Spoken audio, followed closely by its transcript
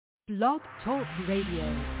Blog Talk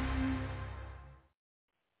Radio.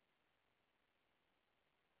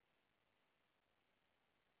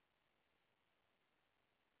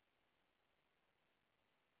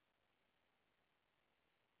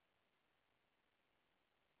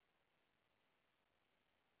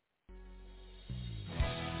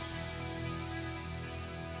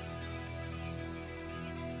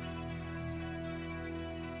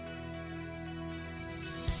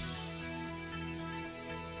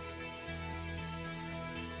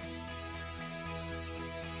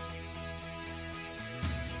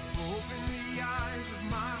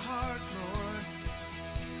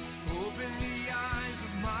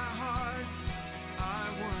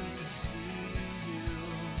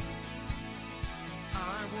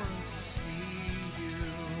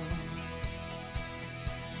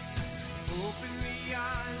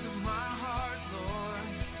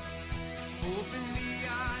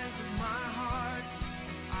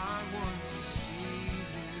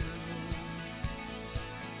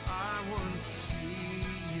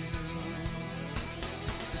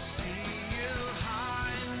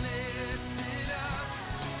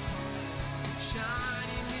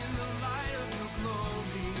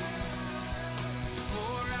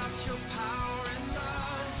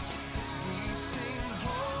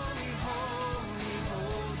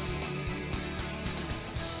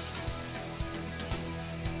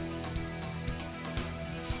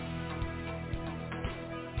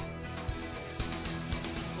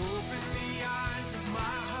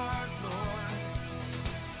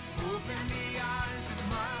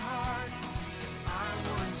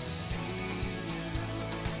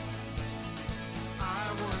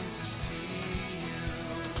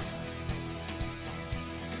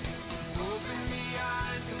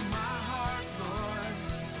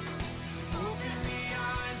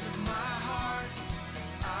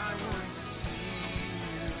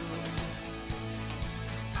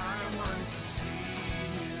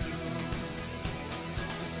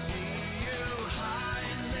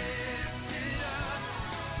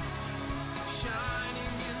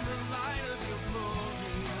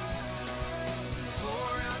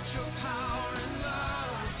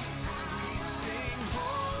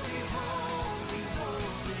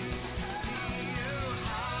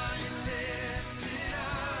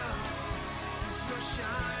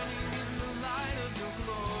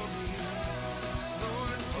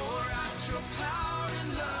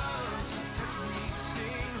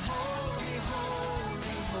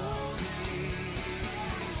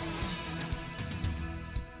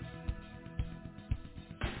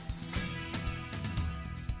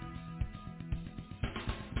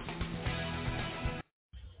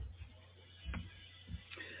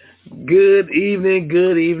 Good evening,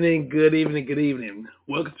 good evening, good evening, good evening.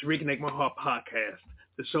 Welcome to Reconnect My Heart podcast,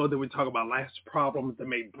 the show that we talk about life's problems that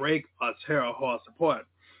may break or tear our hearts apart.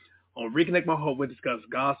 On Reconnect My Heart, we discuss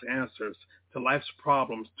God's answers to life's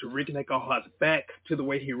problems to reconnect our hearts back to the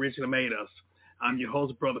way He originally made us. I'm your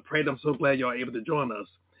host, Brother Prater. I'm so glad you're able to join us.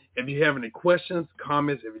 If you have any questions,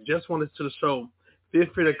 comments, if you just want to listen to the show, feel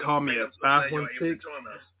free to call me at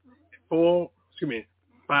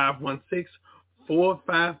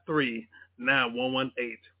 516-453-9118.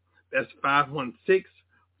 That's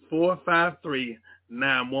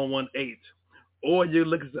 516-453-9118. Or you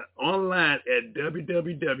look us online at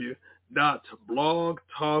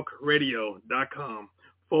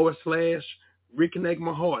www.blogtalkradio.com/reconnect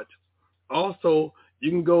my heart. Also, you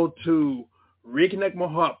can go to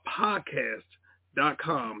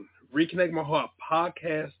reconnectmyheartpodcast.com,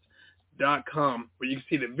 reconnectmyheartpodcast.com, where you can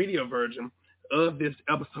see the video version of this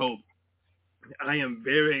episode. I am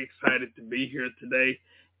very excited to be here today,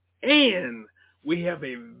 and we have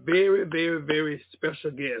a very, very, very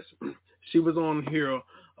special guest. She was on here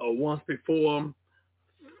once before.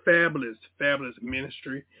 Fabulous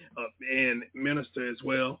ministry and minister as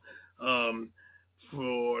well.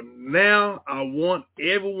 For now, I want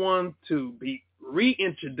everyone to be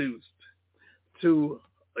reintroduced to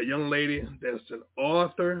a young lady that's an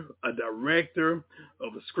author, a director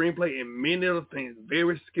of a screenplay, and many other things.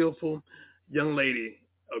 Very skillful young lady,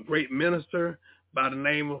 a great minister by the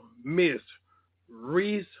name of Miss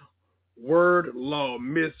Reese Wordlaw.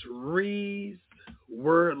 Miss Reese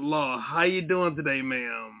Wordlaw, how you doing today,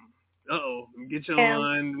 ma'am? Get you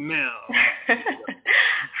on now.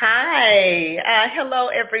 Hi. Hello,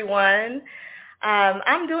 everyone.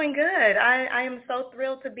 I'm doing good. I am so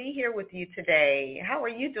thrilled to be here with you today. How are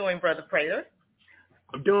you doing, Brother Prater?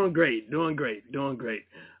 I'm doing great.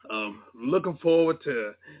 Looking forward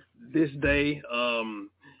to this day.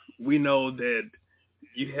 We know that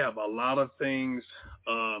you have a lot of things.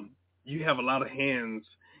 You have a lot of hands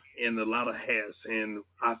in a lot of hats, and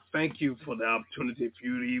I thank you for the opportunity for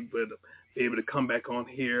you to be able to come back on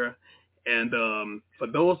here. And for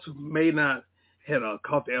those who may not had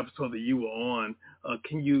caught the episode that you were on,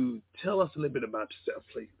 can you tell us a little bit about yourself,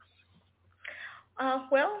 please?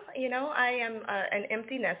 Well, I am an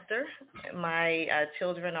empty nester. My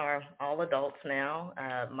children are all adults now.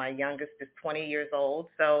 My youngest is 20 years old.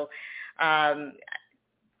 So um,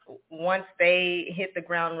 once they hit the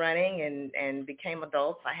ground running and became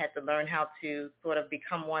adults, I had to learn how to sort of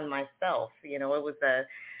become one myself. It was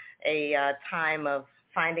a time of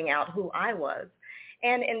finding out who I was.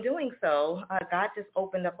 And in doing so, God just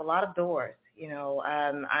opened up a lot of doors.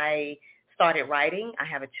 I started writing. I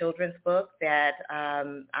have a children's book that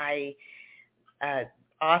I uh,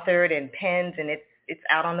 authored and penned, and it's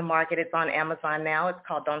out on the market. It's on Amazon now. It's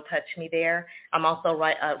called Don't Touch Me There. I'm also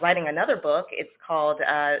writing another book. It's called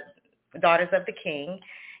Daughters of the King.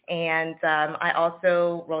 And I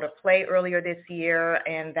also wrote a play earlier this year,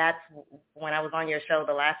 and that's when I was on your show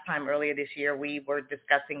the last time earlier this year, we were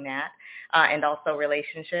discussing that and also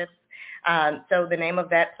relationships. So the name of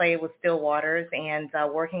that play was Still Waters, and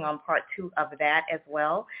working on part 2 of that as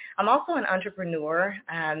well. I'm also an entrepreneur,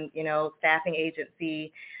 staffing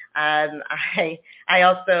agency. I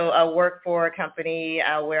also work for a company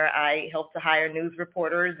where I help to hire news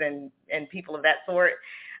reporters and people of that sort.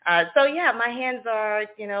 So yeah, my hands are,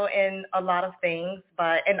 in a lot of things,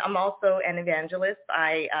 and I'm also an evangelist.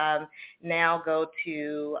 I now go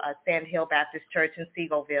to Sand Hill Baptist Church in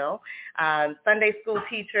Seagoville, Sunday school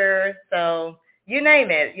teacher. So you name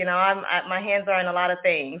it, my hands are in a lot of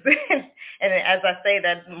things. And as I say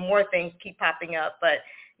that, more things keep popping up, but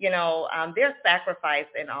there's sacrifice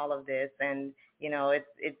in all of this. And,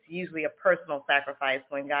 it's usually a personal sacrifice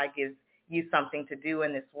when God gives you something to do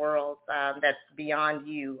in this world that's beyond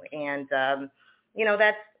you, and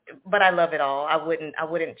but I love it all. I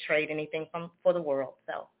wouldn't trade anything for the world.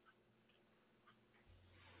 So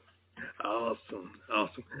awesome.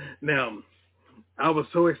 Now, I was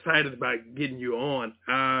so excited about getting you on.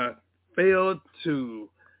 I failed to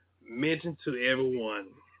mention to everyone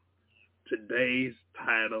today's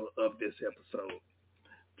title of this episode.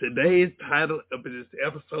 Today's title of this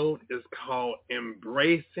episode is called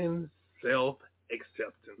Embracing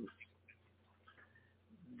Self-Acceptance.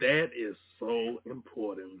 That is so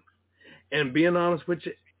important. And being honest with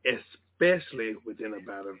you, especially within a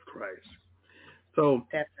body of Christ. So,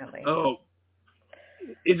 definitely.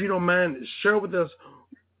 If you don't mind, share with us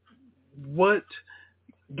what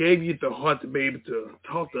gave you the heart to be able to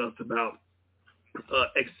talk to us about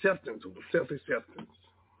acceptance, self-acceptance.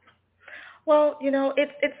 Well,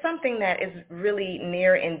 it's something that is really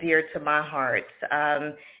near and dear to my heart,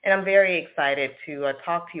 and I'm very excited to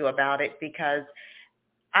talk to you about it because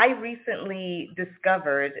I recently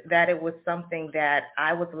discovered that it was something that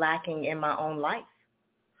I was lacking in my own life.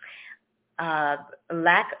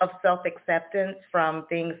 Lack of self-acceptance from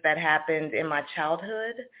things that happened in my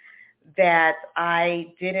childhood that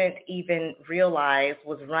I didn't even realize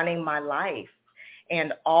was running my life.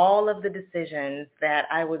 And all of the decisions that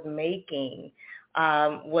I was making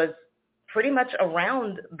was pretty much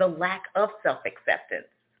around the lack of self-acceptance.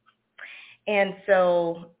 And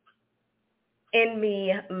so in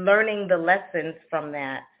me learning the lessons from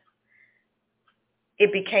that,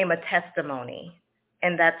 it became a testimony.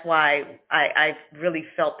 And that's why I really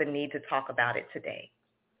felt the need to talk about it today.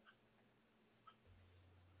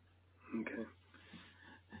 Okay.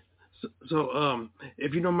 So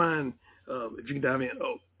if you don't mind, if you can dive in,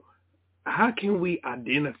 how can we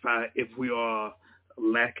identify if we are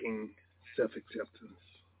lacking self-acceptance?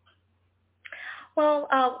 Well,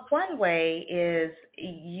 one way is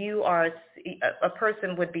a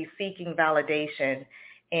person would be seeking validation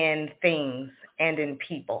in things and in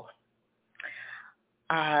people.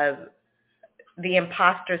 The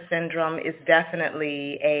imposter syndrome is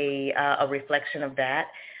definitely a reflection of that.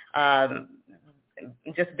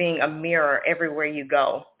 Just being a mirror everywhere you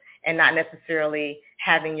go and not necessarily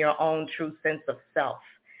having your own true sense of self.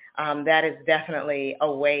 That is definitely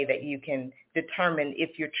a way that you can determine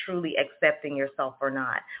if you're truly accepting yourself or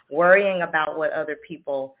not. Worrying about what other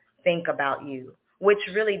people think about you, which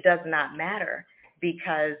really does not matter,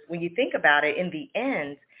 because when you think about it, in the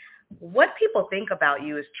end, what people think about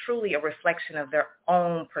you is truly a reflection of their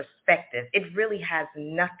own perspective. It really has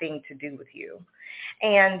nothing to do with you.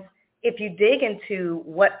 And if you dig into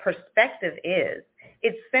what perspective is,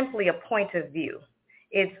 it's simply a point of view.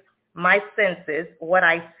 It's my senses, what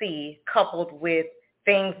I see, coupled with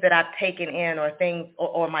things that I've taken in or things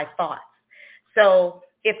or my thoughts. So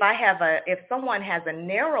if someone has a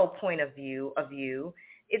narrow point of view of you,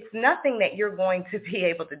 it's nothing that you're going to be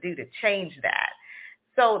able to do to change that.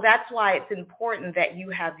 So that's why it's important that you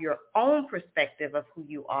have your own perspective of who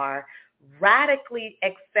you are, radically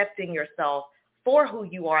accepting yourself for who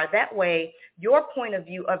you are. That way, your point of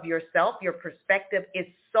view of yourself, your perspective is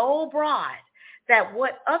so broad that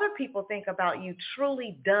what other people think about you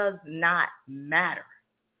truly does not matter.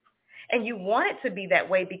 And you want it to be that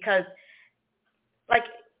way because, like,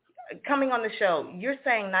 coming on the show, you're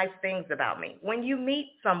saying nice things about me. When you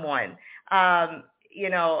meet someone,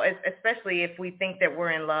 especially if we think that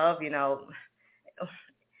we're in love,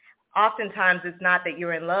 oftentimes it's not that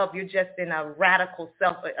you're in love. You're just in a radical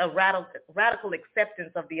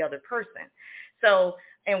acceptance of the other person. So,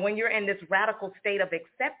 and when you're in this radical state of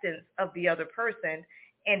acceptance of the other person,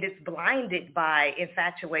 and it's blinded by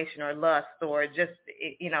infatuation or lust or just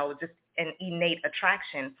an innate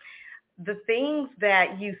attraction, the things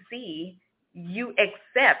that you see, you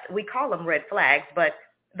accept. We call them red flags, but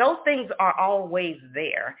those things are always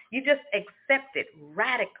there. You just accept it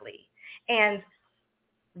radically. And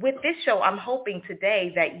with this show, I'm hoping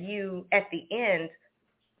today that you, at the end,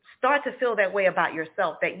 start to feel that way about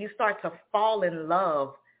yourself, that you start to fall in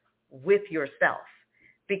love with yourself,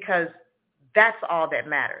 because that's all that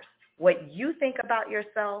matters. What you think about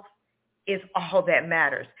yourself is all that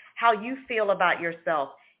matters. How you feel about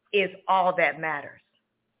yourself is all that matters.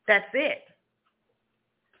 That's it.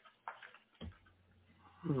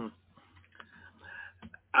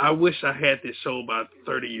 I wish I had this show about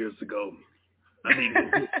 30 years ago. I mean,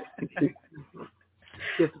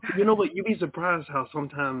 you know what? You'd be surprised how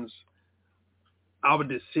sometimes our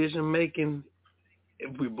decision making,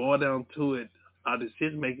 if we boil down to it, our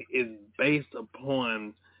decision making is based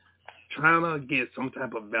upon trying to get some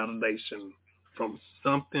type of validation from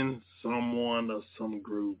something, someone, or some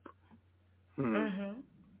group. Mm-hmm.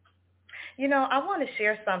 I want to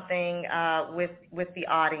share something with the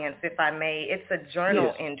audience, if I may. It's a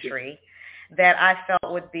journal entry that I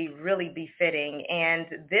felt would be really befitting. And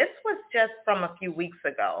this was just from a few weeks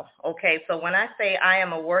ago. Okay, so when I say I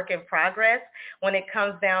am a work in progress, when it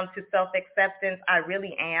comes down to self-acceptance, I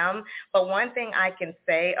really am. But one thing I can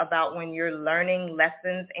say about when you're learning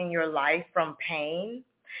lessons in your life from pain,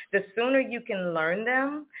 the sooner you can learn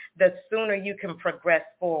them, the sooner you can progress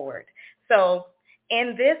forward. So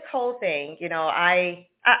in this whole thing, I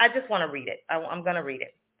just want to read it. I'm going to read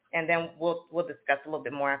it, and then we'll discuss a little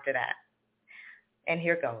bit more after that. And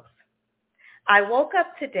here goes. I woke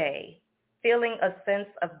up today feeling a sense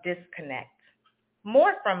of disconnect,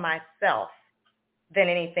 more from myself than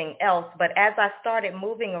anything else. But as I started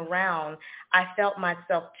moving around, I felt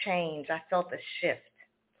myself change. I felt a shift.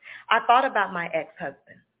 I thought about my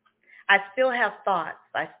ex-husband. I still have thoughts.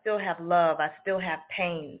 I still have love. I still have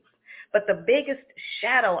pains. But the biggest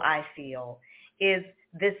shadow I feel is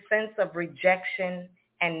this sense of rejection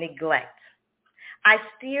and neglect. I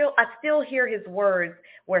still hear his words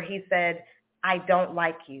where he said, "I don't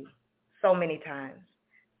like you," so many times.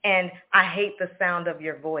 And "I hate the sound of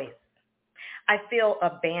your voice." I feel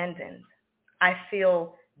abandoned. I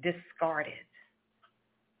feel discarded.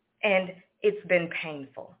 And it's been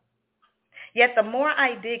painful. Yet the more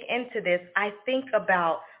I dig into this, I think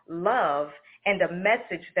about love and a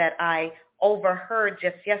message that I overheard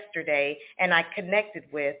just yesterday and I connected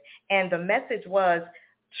with. And the message was,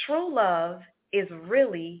 true love is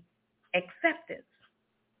really acceptance.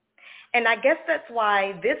 And I guess that's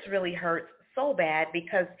why this really hurts so bad,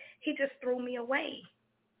 because he just threw me away.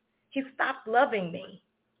 He stopped loving me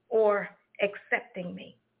or accepting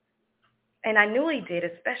me. And I knew he did,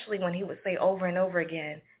 especially when he would say over and over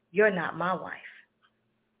again, "You're not my wife."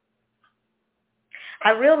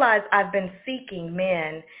 I realized I've been seeking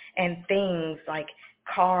men and things like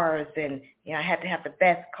cars, and I had to have the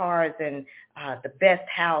best cars and the best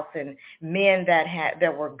house, and men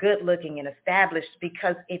that were good looking and established,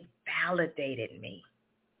 because it validated me.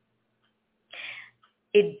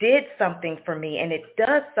 It did something for me, and it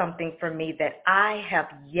does something for me that I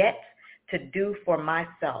have yet to do for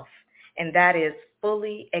myself, and that is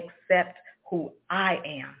fully accept who I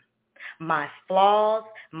am. My flaws,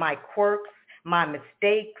 my quirks, my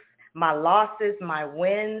mistakes, my losses, my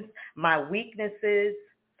wins, my weaknesses,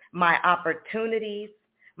 my opportunities,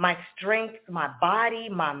 my strengths, my body,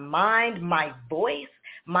 my mind, my voice,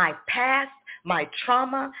 my past, my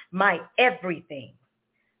trauma, my everything.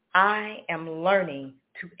 I am learning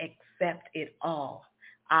to accept it all.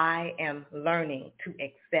 I am learning to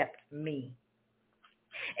accept me.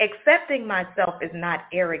 Accepting myself is not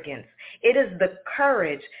arrogance. It is the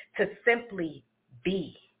courage to simply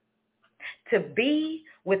be. To be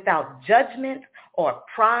without judgment or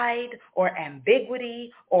pride or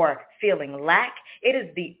ambiguity or feeling lack. It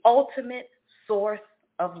is the ultimate source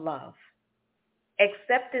of love.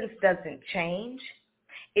 Acceptance doesn't change.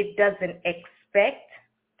 It doesn't expect.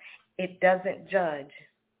 It doesn't judge.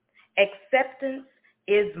 Acceptance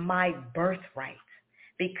is my birthright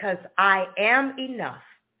because I am enough.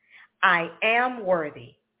 I am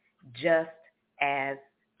worthy just as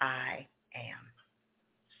I am.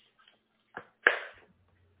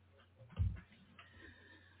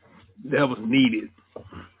 That was needed.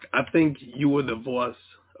 I think you were the voice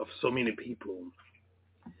of so many people.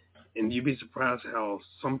 And you'd be surprised how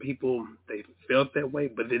some people, they felt that way,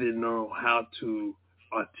 but they didn't know how to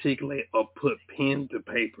articulate or put pen to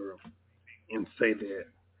paper and say that.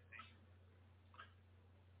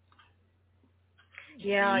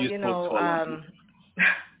 Yeah, even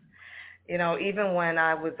when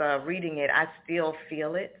I was reading it, I still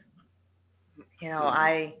feel it.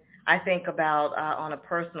 I think about on a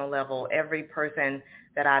personal level, every person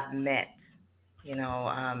that I've met.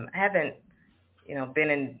 I haven't, been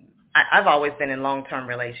in. I've always been in long-term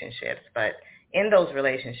relationships, but in those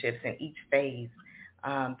relationships, in each phase,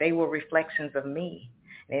 they were reflections of me.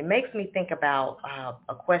 And it makes me think about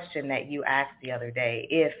a question that you asked the other day.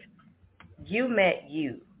 If you met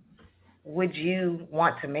you, would you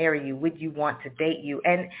want to marry you? Would you want to date you?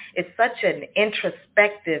 And it's such an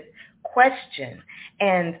introspective question.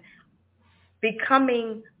 And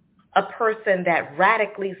becoming a person that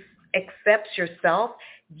radically accepts yourself,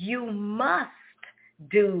 you must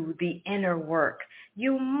do the inner work.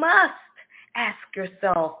 You must ask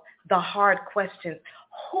yourself the hard questions.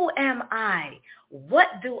 Who am I? What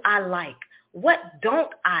do I like? What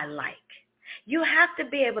don't I like? You have to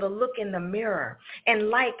be able to look in the mirror and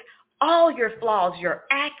like all your flaws, your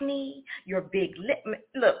acne, your big lip.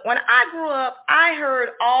 Look, when I grew up, I heard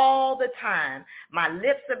all the time, my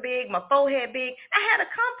lips are big, my forehead big. I had a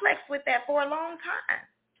complex with that for a long time.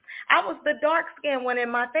 I was the dark-skinned one in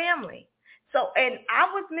my family. And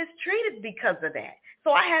I was mistreated because of that.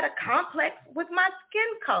 So I had a complex with my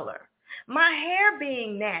skin color, my hair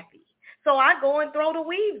being nappy. So I go and throw the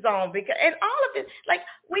weaves on and all of it, like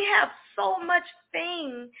we have so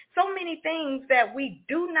many things that we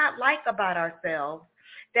do not like about ourselves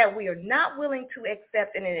that we are not willing to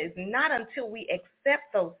accept. And it is not until we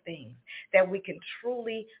accept those things that we can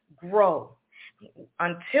truly grow.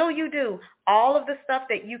 Until you do, all of the stuff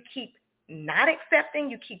that you keep not accepting,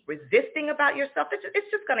 you keep resisting about yourself,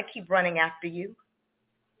 it's just going to keep running after you.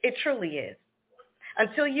 It truly is.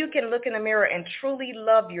 Until you can look in the mirror and truly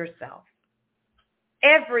love yourself.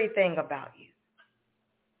 Everything about you.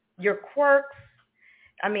 Your quirks.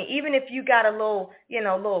 I mean, even if you got a little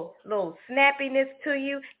snappiness to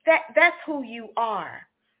you, that's who you are.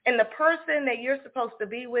 And the person that you're supposed to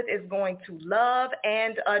be with is going to love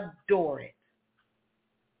and adore it.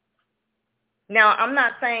 Now, I'm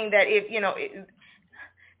not saying that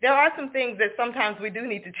there are some things that sometimes we do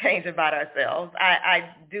need to change about ourselves. I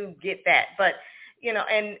do get that. But,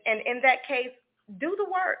 and in that case, do the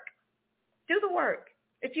work. Do the work.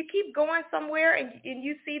 If you keep going somewhere and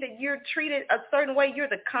you see that you're treated a certain way, you're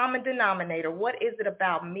the common denominator. What is it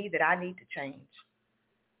about me that I need to change?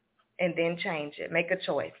 And then change it. Make a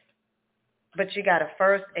choice. But you got to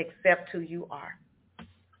first accept who you are.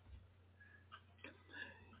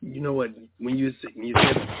 You know what? When you said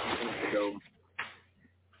it ago,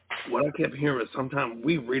 what I kept hearing is sometimes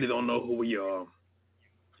we really don't know who we are,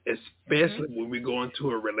 especially when we go into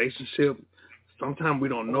a relationship. Sometimes we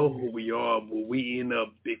don't know who we are, but we end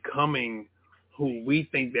up becoming who we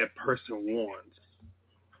think that person wants.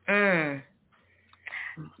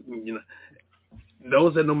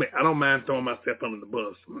 Those that know me, I don't mind throwing myself under the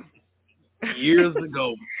bus. Years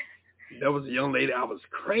ago, there was a young lady I was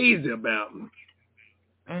crazy about.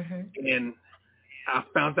 And I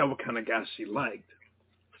found out what kind of guy she liked.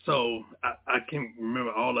 So I can't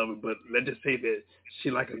remember all of it, but let's just say that she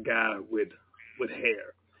liked a guy with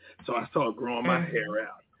hair. So I started growing my hair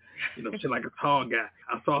out. She like a tall guy.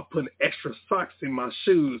 I started putting extra socks in my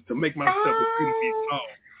shoes to make myself a pretty bit tall.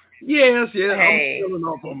 Yes, hey. I'm feeling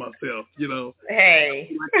off on myself,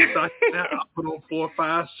 Hey. I put on 4 or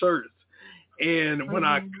 5 shirts. And when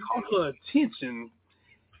I caught her attention,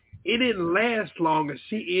 it didn't last long, and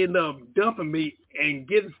she ended up dumping me and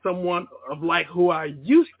getting someone of like who I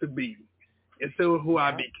used to be instead of who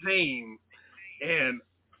I became. And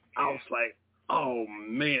I was like, oh,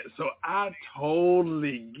 man. So I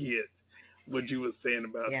totally get what you were saying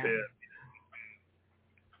about that.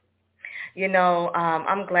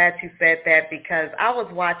 I'm glad you said that because I was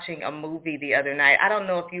watching a movie the other night. I don't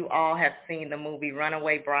know if you all have seen the movie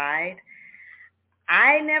Runaway Bride.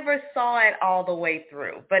 I never saw it all the way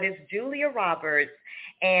through, but it's Julia Roberts,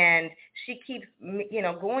 and she keeps,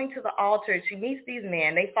 going to the altar. She meets these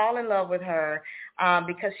men. They fall in love with her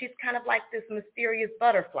because she's kind of like this mysterious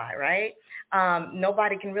butterfly, right?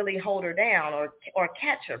 Nobody can really hold her down or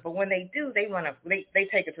catch her, but when they do, they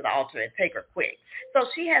take her to the altar and take her quick. So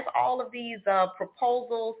she has all of these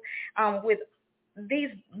proposals with these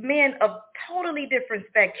men of totally different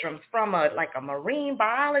spectrums, from a marine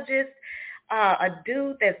biologist, a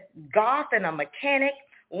dude that's goth and a mechanic.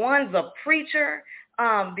 One's a preacher.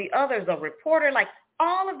 The other's a reporter. Like,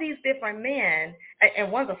 all of these different men,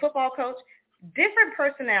 and one's a football coach, different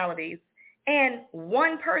personalities, and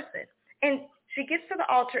one person. And she gets to the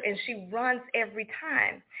altar and she runs every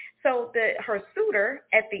time. So her suitor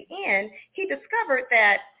at the end, he discovered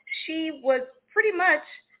that she was pretty much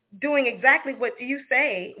doing exactly what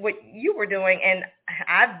you were doing, and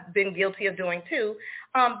I've been guilty of doing too,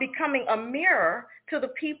 becoming a mirror to the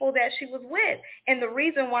people that she was with. And the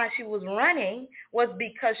reason why she was running was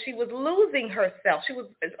because she was losing herself. She was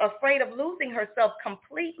afraid of losing herself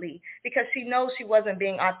completely because she knows she wasn't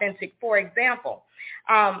being authentic. For example,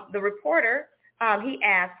 the reporter, he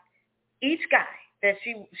asked each guy that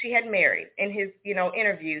she had married in his,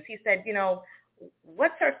 interviews. He said,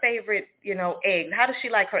 what's her favorite, eggs? How does she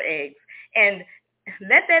like her eggs? And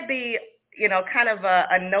let that be, kind of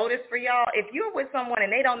a notice for y'all. If you're with someone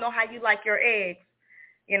and they don't know how you like your eggs,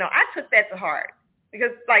 I took that to heart,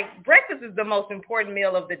 because breakfast is the most important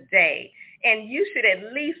meal of the day, and you should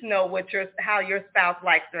at least know how your spouse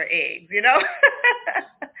likes their eggs,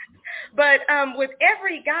 But with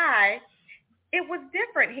every guy, it was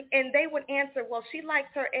different, and they would answer, well, she likes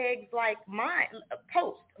her eggs like mine,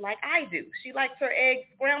 poached, like I do. She likes her eggs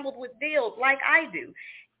scrambled with dill, like I do.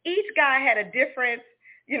 Each guy had a different,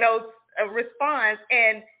 response,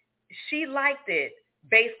 and she liked it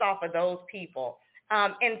based off of those people.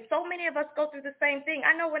 And so many of us go through the same thing.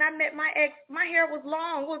 I know when I met my ex, my hair was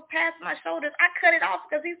long, it was past my shoulders. I cut it off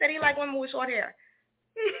because he said he liked women with short hair.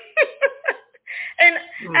 And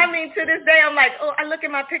I mean, to this day, I'm like, I look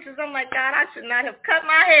at my pictures, I'm like, God, I should not have cut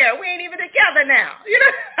my hair. We ain't even together now.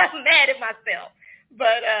 I'm mad at myself.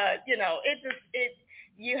 But,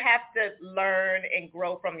 you have to learn and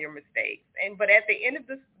grow from your mistakes. But at the end of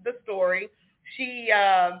the story, she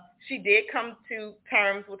did come to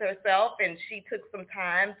terms with herself, and she took some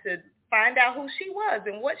time to find out who she was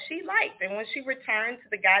and what she liked. And when she returned to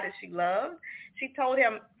the guy that she loved, she told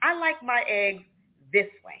him, I like my eggs this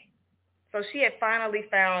way. So she had finally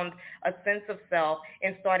found a sense of self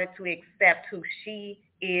and started to accept who she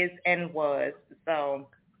is and was. So,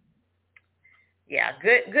 yeah,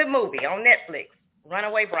 good movie on Netflix,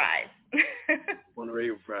 Runaway Bride.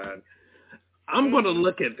 Runaway Bride. I'm going to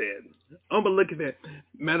look at that.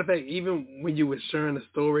 Matter of fact, even when you were sharing the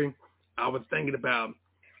story, I was thinking about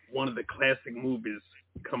one of the classic movies,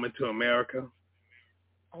 Coming to America.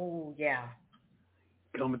 Oh, yeah.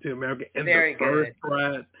 Coming to America. And Very the first good.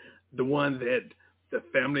 bride, the one that the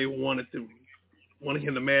family wanted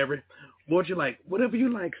him to marry. What you like? Whatever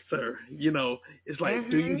you like, sir. It's like,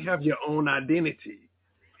 do you have your own identity?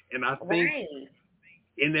 And I think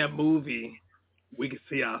in that movie, we can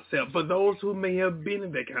see ourselves. For those who may have been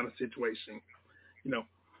in that kind of situation,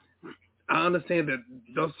 I understand that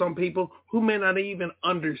there's some people who may not even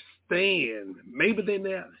understand. Maybe they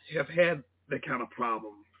have had that kind of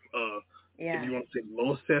problem. If you want to say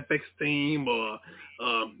low self-esteem or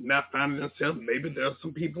not finding themselves, maybe there's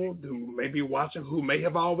some people who may be watching who may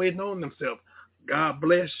have always known themselves. God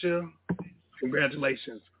bless you.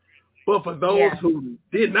 Congratulations. But for those who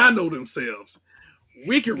did not know themselves,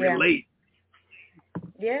 we can relate.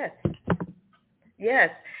 Yes.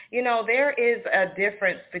 There is a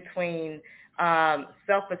difference between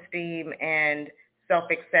self-esteem and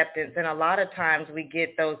self-acceptance, and a lot of times we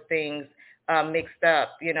get those things mixed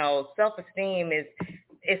up. Self-esteem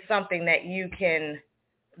is something that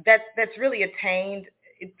that's really attained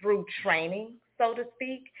through training, so to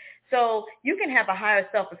speak. So you can have a higher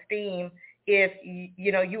self-esteem if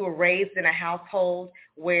you were raised in a household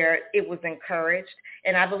where it was encouraged.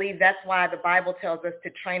 And I believe that's why the Bible tells us to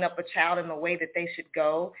train up a child in the way that they should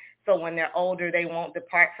go, so when they're older they won't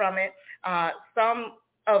depart from it. Some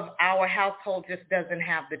of our household just doesn't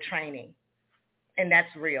have the training, and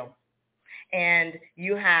that's real. And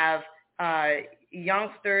you have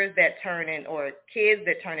youngsters that or kids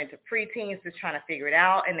that turn into preteens just trying to figure it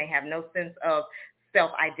out, and they have no sense of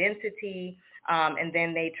self-identity. and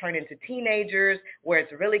then they turn into teenagers where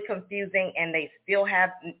it's really confusing and they still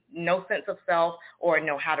have no sense of self or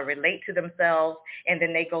know how to relate to themselves. And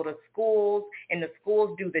then they go to schools, and the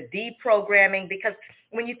schools do the deprogramming, because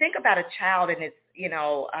when you think about a child, and it's,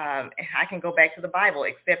 I can go back to the Bible,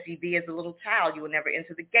 except ye be as a little child, you will never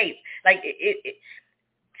enter the gates. Like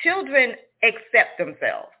children accept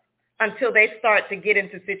themselves until they start to get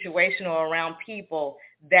into situations or around people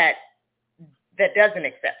that doesn't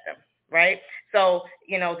accept them, right? So,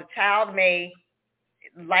 the child may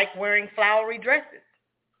like wearing flowery dresses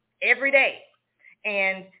every day,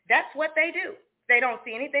 and that's what they do. They don't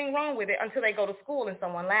see anything wrong with it until they go to school and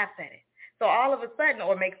someone laughs at it. So all of a sudden,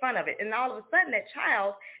 or make fun of it, and all of a sudden that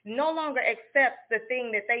child no longer accepts the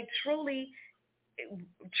thing that they truly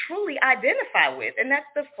identify with, and that's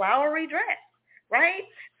the flowery dress, right?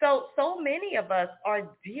 So many of us are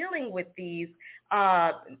dealing with these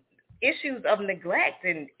issues of neglect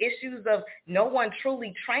and issues of no one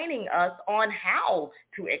truly training us on how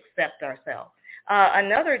to accept ourselves.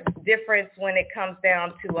 Another difference when it comes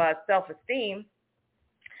down to self-esteem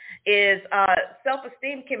is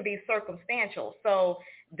self-esteem can be circumstantial. So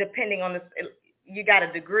depending on you got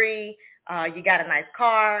a degree, you got a nice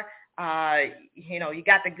car, you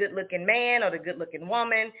got the good-looking man or the good-looking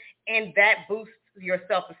woman, and that boosts your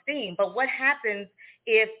self-esteem. But what happens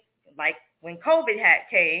if, like when COVID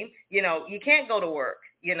came, you can't go to work.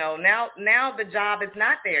 Now the job is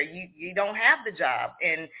not there. You don't have the job,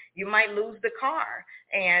 and you might lose the car,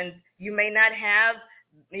 and you may not have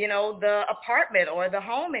the apartment or the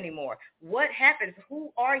home anymore. What happens?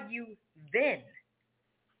 Who are you then?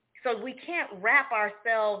 So we can't wrap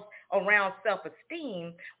ourselves around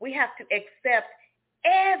self-esteem. We have to accept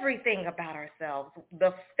everything about ourselves,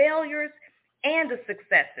 the failures and the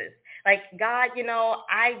successes. Like, God,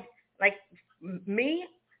 I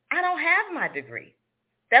don't have my degree.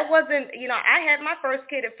 That wasn't, I had my first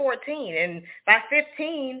kid at 14, and by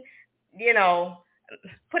 15,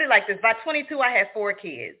 put it like this, by 22, I had 4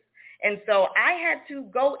 kids. And so I had to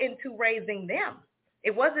go into raising them.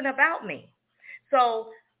 It wasn't about me.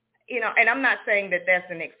 So, and I'm not saying that that's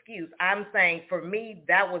an excuse. I'm saying for me,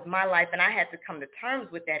 that was my life, and I had to come to terms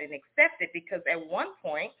with that and accept it, because at one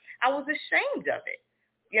point I was ashamed of it,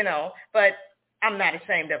 but I'm not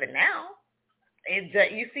ashamed of it now.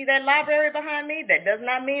 You see that library behind me? That does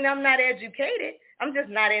not mean I'm not educated. I'm just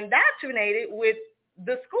not indoctrinated with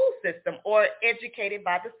the school system or educated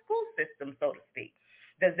by the school system, so to speak.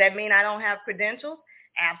 Does that mean I don't have credentials?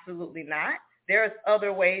 Absolutely not. There's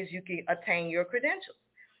other ways you can attain your credentials.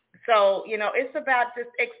 So, it's about just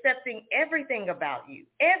accepting everything about you,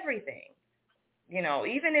 everything.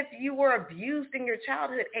 Even if you were abused in your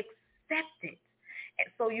childhood, accept it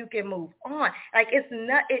so you can move on. Like, it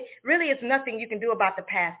really is nothing you can do about the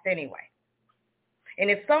past anyway. And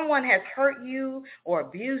if someone has hurt you or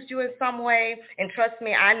abused you in some way, and trust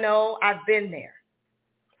me, I know, I've been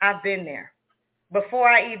there. Before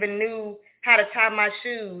I even knew how to tie my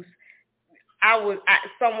shoes,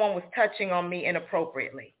 someone was touching on me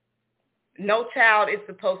inappropriately. No child is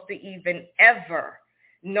supposed to even ever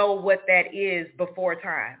know what that is before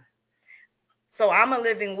time. So I'm a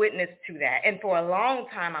living witness to that. And for a long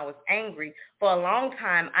time, I was angry. For a long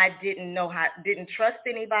time, I didn't trust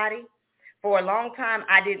anybody. For a long time,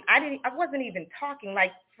 I wasn't even talking.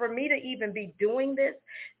 Like, for me to even be doing this,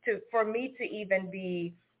 for me to even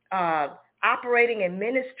be operating in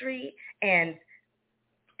ministry and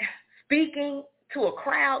speaking to a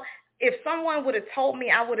crowd, if someone would have told me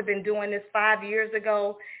I would have been doing this 5 years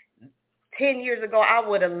ago, 10 years ago, I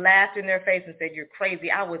would have laughed in their face and said, "You're crazy."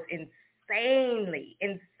 I was insanely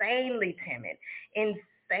timid,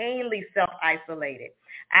 insanely self-isolated.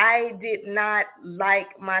 I did not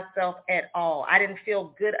like myself at all. I didn't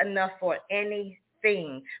feel good enough for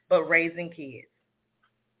anything but raising kids.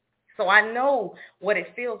 So I know what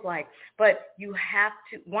it feels like, but you have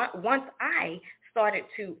to, once I started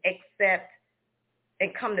to accept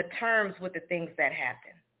and come to terms with the things that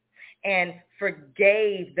happened and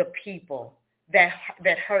forgave the people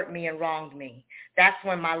that hurt me and wronged me, that's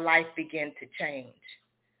when my life began to change.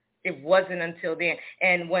 It wasn't until then.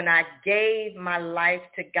 And when I gave my life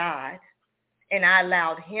to God and I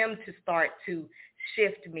allowed him to start to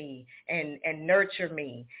shift me and nurture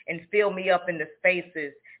me and fill me up in the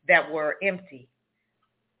spaces that were empty,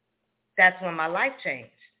 that's when my life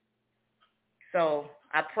changed. So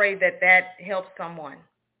I pray that helps someone.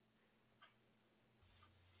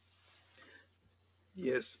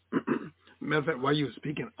 Yes. Matter of fact, while you were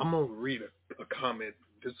speaking, I'm going to read a comment.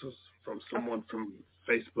 This was from someone from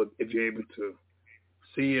Facebook, if you're able to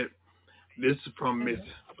see it. This is from Miss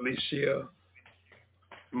Felicia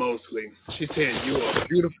Mosley. She said, "You are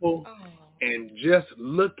beautiful And just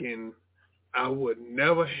looking, I would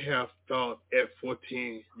never have thought at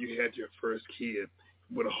 14 you had your first kid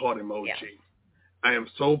with a heart emoji. Yeah. I am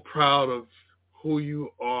so proud of who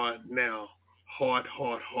you are now. Heart,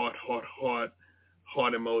 heart, heart, heart, heart,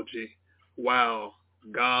 heart emoji. Wow,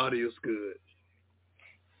 God is good.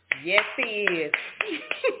 Yes, he is.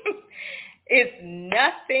 It's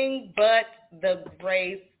nothing but the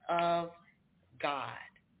grace of God.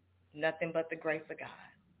 Nothing but the grace of God.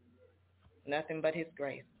 Nothing but his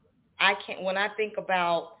grace. When I think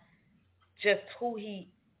about just who he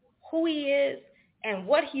is and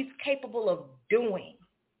what he's capable of doing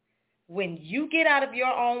when you get out of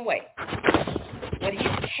your own way, what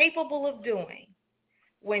he's capable of doing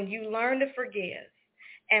when you learn to forgive,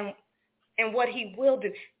 and what he will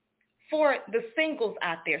do for the singles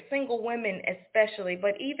out there, single women especially,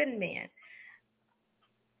 but even men.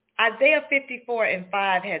 Isaiah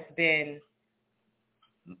 54:5 has been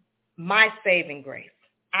my saving grace.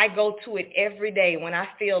 I go to it every day when I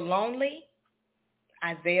feel lonely.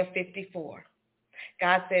 Isaiah 54.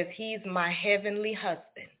 God says he's my heavenly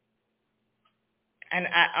husband. And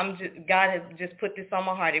God has just put this on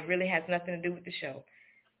my heart. It really has nothing to do with the show.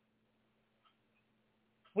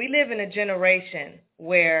 We live in a generation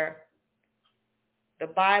where the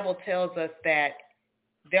Bible tells us that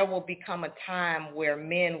there will become a time where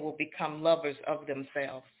men will become lovers of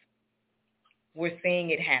themselves. We're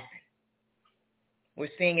seeing it happen. We're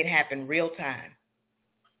seeing it happen real time.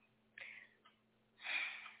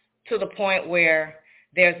 To the point where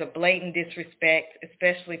there's a blatant disrespect,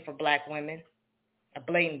 especially for black women, a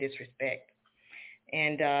blatant disrespect.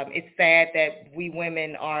 And it's sad that we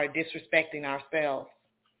women are disrespecting ourselves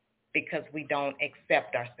because we don't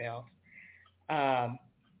accept ourselves.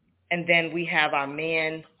 And then we have our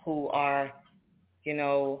men who are,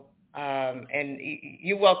 and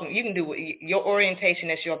you're welcome. You can do your orientation,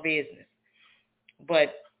 that's your business.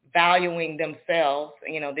 But valuing themselves,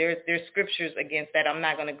 there's scriptures against that. I'm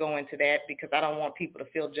not going to go into that because I don't want people to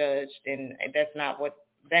feel judged, and that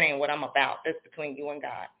ain't what I'm about. That's between you and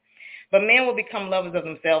God. But men will become lovers of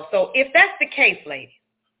themselves. So if that's the case, ladies,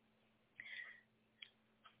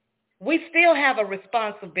 we still have a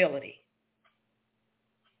responsibility.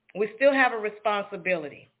 We still have a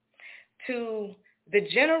responsibility to the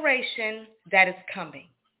generation that is coming.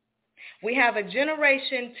 We have a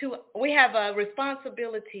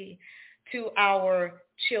responsibility to our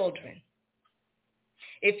children.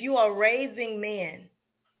 If you are raising men,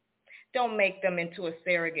 don't make them into a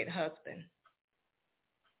surrogate husband.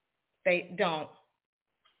 They don't.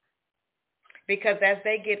 Because as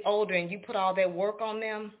they get older and you put all that work on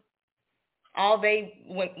them,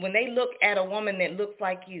 when they look at a woman that looks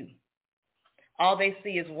like you, all they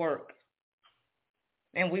see is work.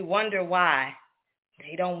 And we wonder why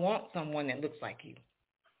they don't want someone that looks like you.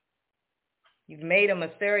 You've made him a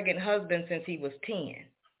surrogate husband since he was 10.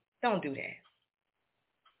 Don't do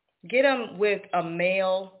that. Get him with a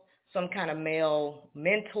male, some kind of male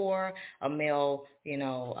mentor, a male,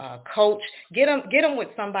 coach. Get him with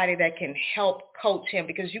somebody that can help coach him,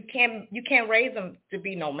 because you can't raise him to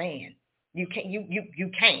be no man. You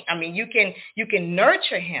can't. I mean, you can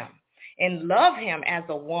nurture him and love him as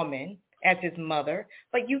a woman, as his mother,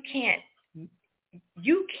 but you can't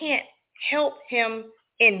help him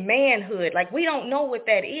in manhood. Like, we don't know what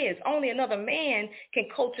that is. Only another man can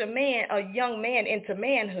coach a young man into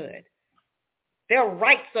manhood. There are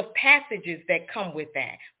rites of passages that come with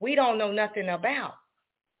that we don't know nothing about.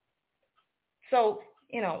 So,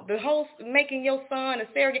 the whole making your son a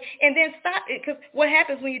surrogate, and then stop it, because what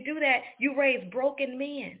happens when you do that, you raise broken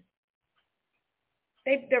men.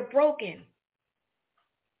 They're broken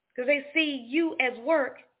because they see you as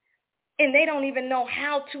work, and they don't even know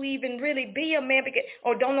how to even really be a man,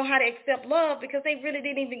 or don't know how to accept love because they really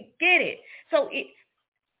didn't even get it. So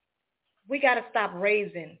we got to stop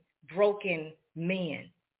raising broken men.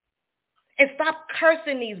 And stop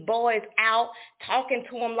cursing these boys out, talking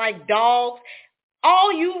to them like dogs.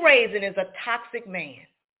 All you raising is a toxic man.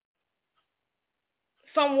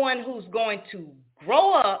 Someone who's going to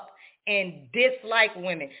grow up and dislike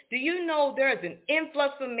women. Do you know there's an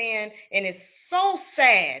influx of men, and it's so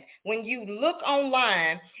sad when you look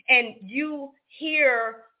online and you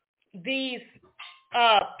hear these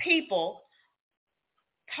people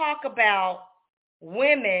talk about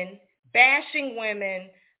women, bashing women,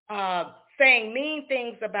 saying mean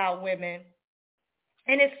things about women,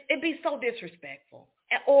 and it'd be so disrespectful.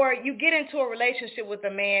 Or you get into a relationship with a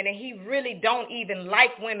man and he really don't even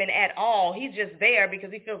like women at all. He's just there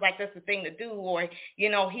because he feels like that's the thing to do, or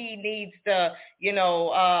he needs to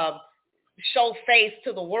show face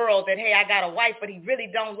to the world that, hey, I got a wife, but he really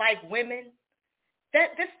don't like women.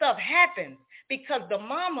 That this stuff happens because the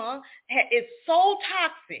mama is so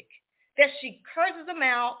toxic that she curses him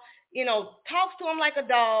out, talks to him like a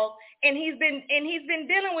dog, and he's been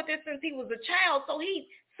dealing with this since he was a child. So he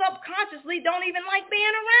subconsciously don't even like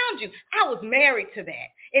being around you. I was married to that,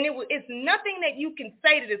 and it's nothing that you can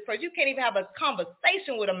say to this person. You can't even have a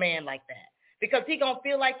conversation with a man like that because he gonna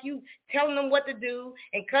feel like you telling him what to do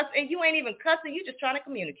and cuss, and you ain't even cussing. You just trying to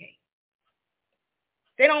communicate.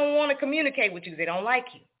 They don't want to communicate with you. They don't like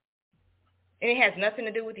you. And it has nothing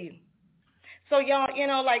to do with you. So y'all,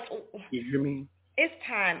 You hear me? It's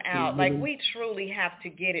time out. Like, we truly have to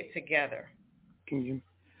get it together. Can you?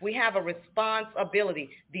 We have a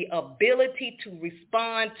responsibility, the ability to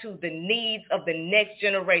respond to the needs of the next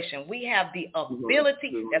generation. We have the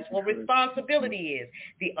ability, that's what responsibility is,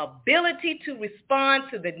 the ability to respond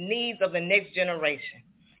to the needs of the next generation.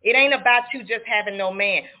 It ain't about you just having no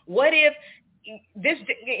man. What if this,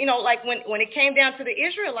 like when it came down to the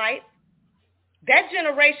Israelites, that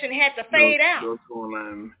generation had to fade out.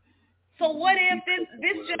 So what if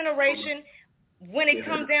this generation, when it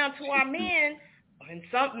comes down to our men, and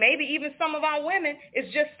maybe even some of our women, is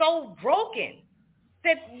just so broken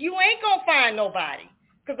that you ain't going to find nobody?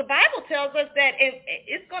 Because the Bible tells us that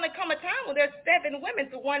it's going to come a time when there's 7 women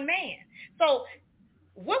to 1 man. So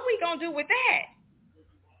what we going to do with that?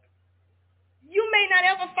 You may not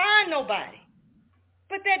ever find nobody.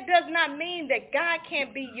 But that does not mean that God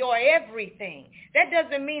can't be your everything. That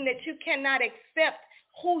doesn't mean that you cannot accept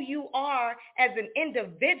who you are as an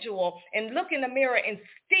individual and look in the mirror and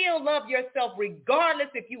still love yourself regardless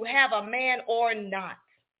if you have a man or not,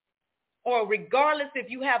 or regardless if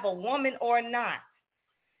you have a woman or not.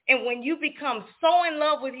 And when you become so in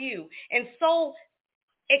love with you and so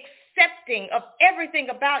accepting of everything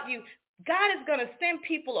about you, God is going to send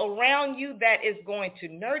people around you that is going to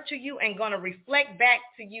nurture you and going to reflect back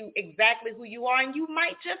to you exactly who you are. And you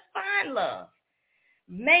might just find love.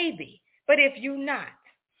 Maybe. But if you're not,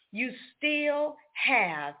 you still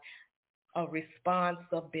have a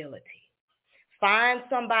responsibility. Find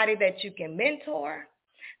somebody that you can mentor.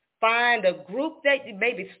 Find a group that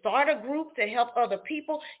maybe start a group to help other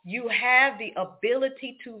people. You have the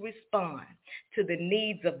ability to respond to the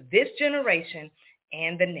needs of this generation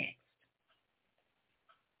and the next.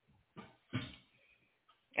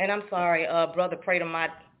 And I'm sorry, Brother Prater, my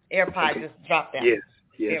AirPod just dropped out.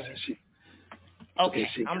 Yes. Okay,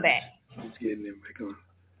 I'm back. She's getting it back on.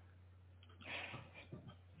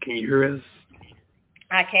 Can you hear us?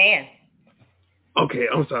 I can. Okay,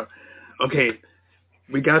 I'm sorry. Okay,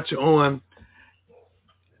 we got you on.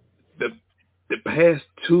 The past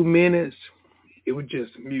 2 minutes, it was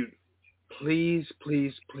just mute. Please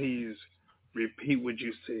repeat what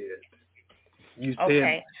you said. You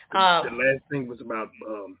said the last thing was about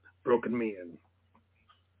broken men.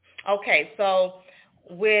 Okay, so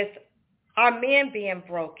with our men being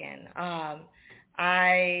broken,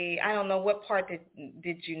 I don't know what part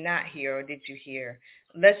did you not hear or did you hear?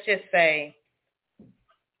 Let's just say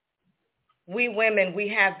we women, we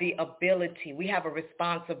have the ability, we have a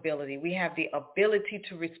responsibility, we have the ability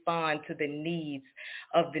to respond to the needs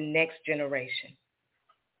of the next generation.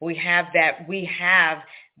 We have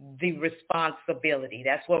the responsibility.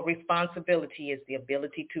 That's what responsibility is, the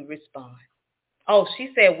ability to respond. Oh, she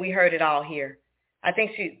said we heard it all here. I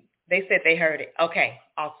think they said they heard it. Okay,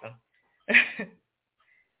 awesome.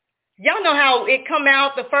 Y'all know how it come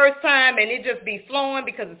out the first time and it just be flowing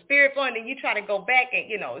because the spirit flowing, and you try to go back and,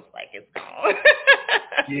 it's like it's gone.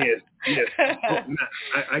 Yes.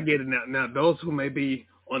 I get it now. Now, those who may be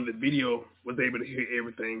on the video was able to hear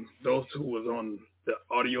everything. Those who was on the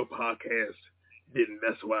audio podcast didn't.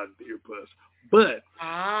 That's why the earbuds.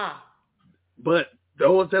 But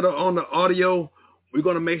those that are on the audio, we're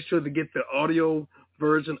going to make sure to get the audio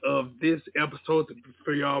version of this episode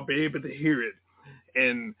for y'all be able to hear it.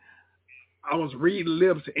 And I was reading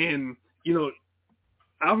lips, and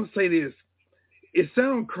I would say this. It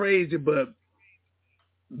sounds crazy, but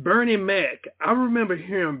Bernie Mac, I remember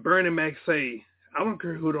hearing Bernie Mac say, "I don't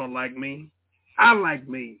care who don't like me. I like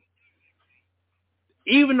me."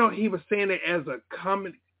 Even though he was saying it as a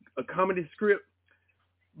comedy script,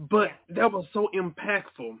 but that was so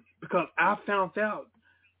impactful because I found out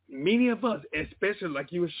many of us, especially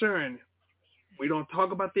like you were sharing, we don't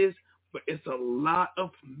talk about this, but it's a lot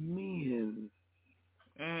of men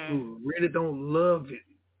who really don't love it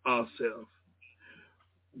ourselves.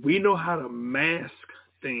 We know how to mask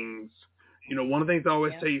things. One of the things I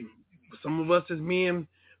always say, some of us as men,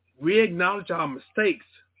 we acknowledge our mistakes,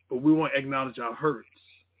 but we won't acknowledge our hurts.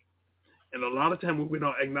 And a lot of times when we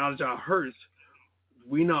don't acknowledge our hurts,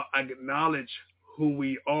 we don't acknowledge who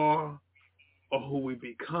we are or who we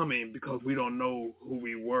becoming because we don't know who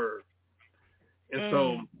we were. And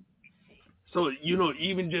so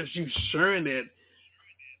even just you sharing that,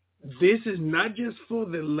 this is not just for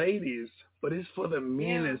the ladies, but it's for the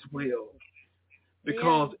men as well.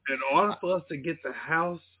 Because in order for us to get the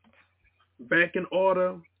house back in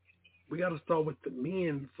order, we got to start with the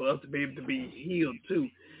men for us to be able to be healed too.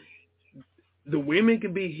 The women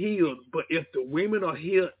can be healed, but if the women are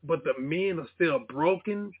healed, but the men are still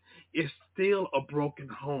broken, it's still a broken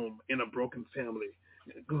home and a broken family.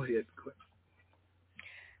 Go ahead.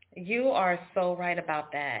 You are so right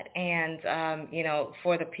about that. And,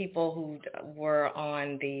 for the people who were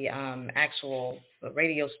on the actual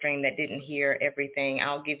radio stream that didn't hear everything,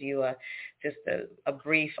 I'll give you just a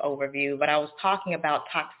brief overview. But I was talking about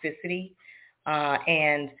toxicity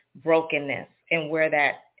and brokenness and where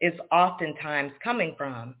that is oftentimes coming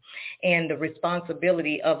from, and the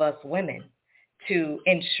responsibility of us women to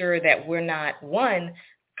ensure that we're not, one,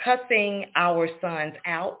 cussing our sons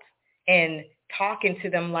out and talking to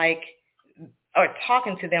them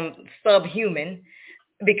subhuman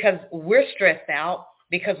because we're stressed out,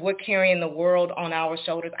 because we're carrying the world on our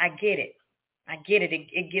shoulders. I get it.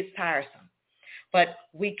 It gets tiresome. But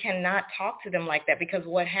we cannot talk to them like that, because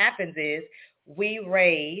what happens is we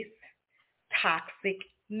raise toxic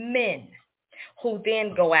men who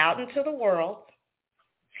then go out into the world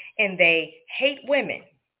and they hate women.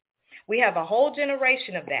 We have a whole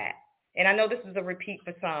generation of that. And I know this is a repeat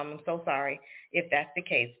for some. I'm so sorry if that's the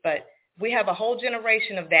case. But we have a whole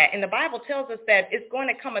generation of that. And the Bible tells us that it's going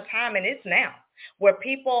to come a time, and it's now, where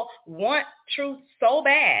people want truth so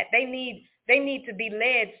bad. They need to be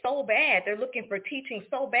led so bad. They're looking for teaching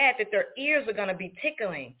so bad that their ears are going to be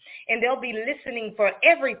tickling, and they'll be listening for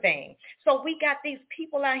everything. So we got these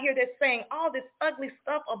people out here that's saying all this ugly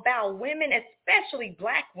stuff about women, especially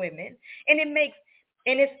black women. And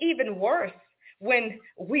it's even worse when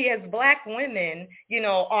we as black women,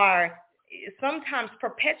 are sometimes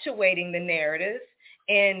perpetuating the narratives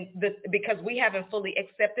because we haven't fully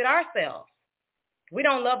accepted ourselves. We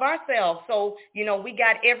don't love ourselves. So, we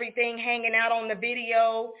got everything hanging out on the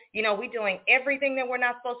video. We're doing everything that we're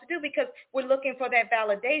not supposed to do because we're looking for that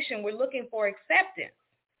validation. We're looking for acceptance.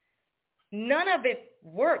 None of it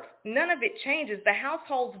works. None of it changes. The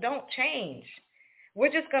households don't change.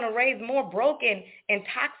 We're just going to raise more broken and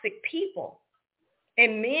toxic people.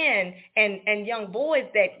 And men and young boys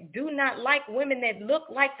that do not like women that look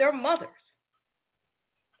like their mothers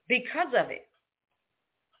because of it.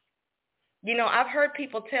 I've heard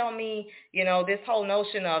people tell me, this whole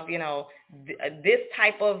notion of, this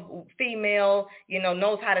type of female,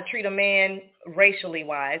 knows how to treat a man racially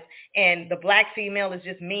wise, and the black female is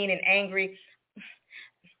just mean and angry.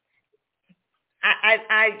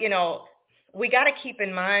 We got to keep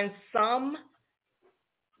in mind some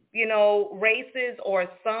races or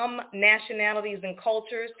some nationalities and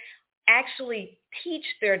cultures actually teach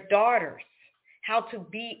their daughters how to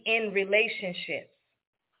be in relationships.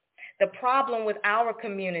 The problem with our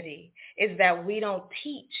community is that we don't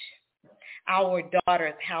teach our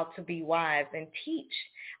daughters how to be wives and teach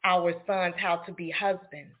our sons how to be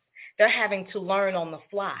husbands. They're having to learn on the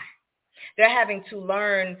fly. They're having to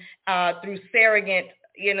learn through surrogate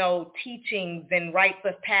teachings and rites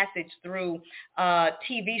of passage through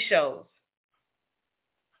TV shows,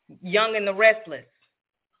 Young and the Restless,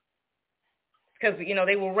 because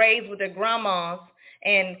they were raised with their grandmas,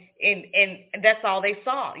 and that's all they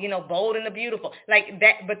saw, Bold and the Beautiful, like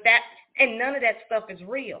that. But and none of that stuff is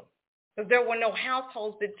real, because there were no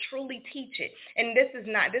households that truly teach it. And this is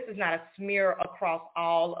not a smear across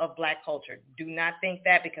all of black culture. Do not think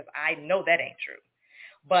that, because I know that ain't true.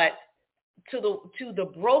 But to the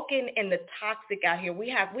broken and the toxic out here,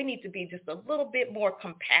 we need to be just a little bit more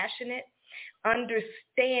compassionate,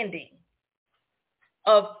 understanding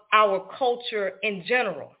of our culture in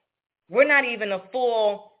general. We're not even a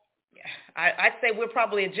full, I'd say we're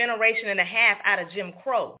probably a generation and a half out of Jim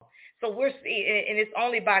Crow. So and it's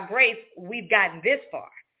only by grace we've gotten this far.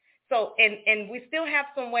 So, and we still have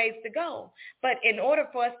some ways to go. But in order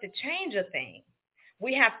for us to change a thing,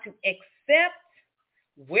 we have to accept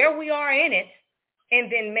where we are in it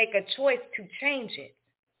and then make a choice to change it.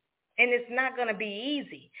 And it's not going to be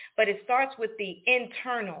easy, but it starts with the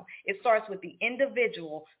internal. It starts with the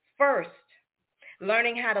individual first,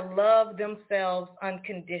 learning how to love themselves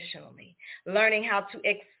unconditionally, learning how to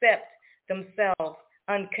accept themselves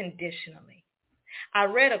unconditionally. I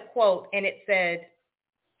read a quote, and it said,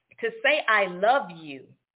 to say I love you,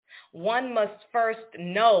 one must first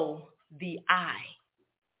know the I.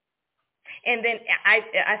 And then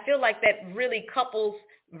I feel like that really couples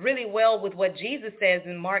really well with what Jesus says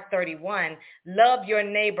in Mark 31, love your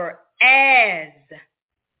neighbor as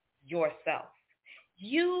yourself.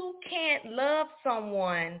 You can't love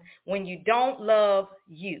someone when you don't love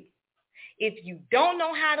you. If you don't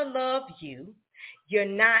know how to love you, you're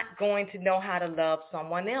not going to know how to love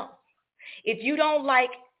someone else. If you don't like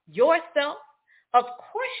yourself, of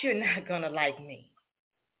course you're not going to like me.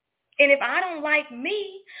 And if I don't like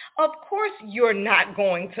me, of course you're not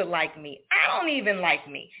going to like me. I don't even like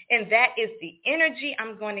me. And that is the energy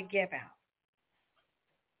I'm going to give out.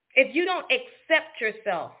 If you don't accept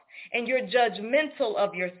yourself and you're judgmental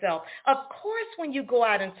of yourself, of course when you go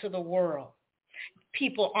out into the world,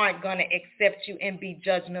 people aren't going to accept you and be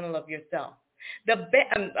judgmental of yourself.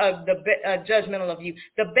 Judgmental of you.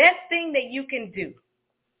 The best thing that you can do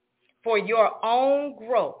for your own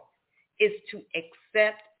growth is to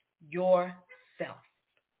accept yourself.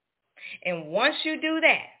 And once you do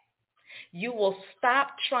that, you will stop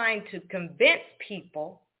trying to convince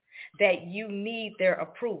people that you need their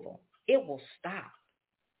approval. It will stop.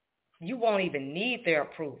 You won't even need their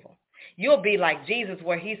approval. You'll be like Jesus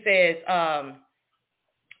where he says,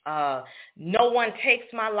 no one takes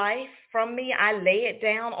my life from me. I lay it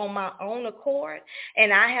down on my own accord,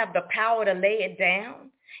 and I have the power to lay it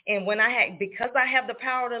down. And because I have the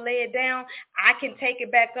power to lay it down, I can take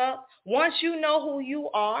it back up. Once you know who you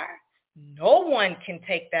are, no one can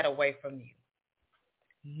take that away from you.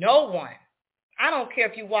 No one. I don't care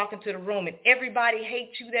if you walk into the room and everybody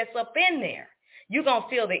hates you that's up in there. You're going to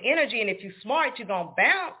feel the energy, and if you're smart, you're going to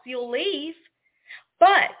bounce, you'll leave.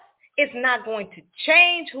 But it's not going to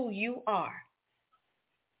change who you are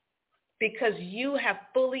because you have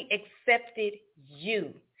fully accepted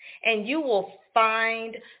you. And you will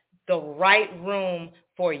find the right room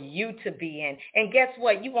for you to be in. And guess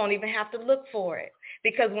what? You won't even have to look for it.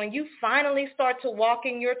 Because when you finally start to walk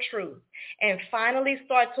in your truth and finally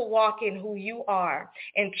start to walk in who you are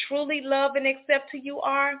and truly love and accept who you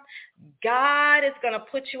are, God is going to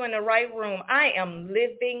put you in the right room. I am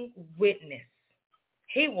living witness.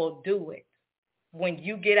 He will do it when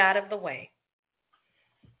you get out of the way.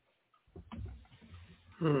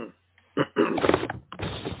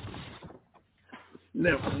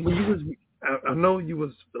 Now, when I know you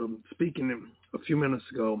was speaking a few minutes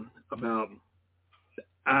ago about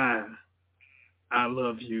I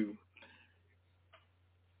love you.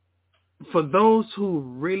 For those who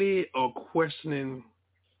really are questioning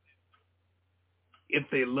if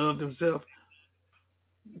they love themselves,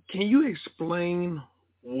 can you explain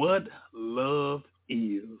what love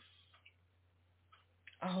is?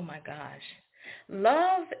 Oh my gosh.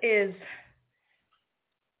 Love is,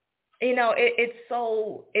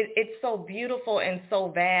 it's so beautiful and so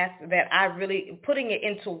vast that putting it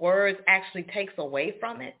into words actually takes away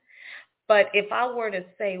from it. But if I were to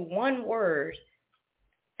say one word,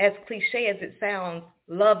 as cliche as it sounds,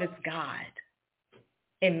 love is God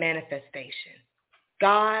in manifestation.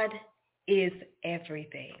 God is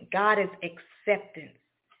everything. God is acceptance.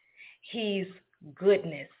 He's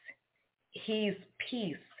goodness. He's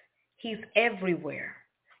peace. He's everywhere.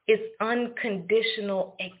 It's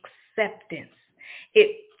unconditional acceptance.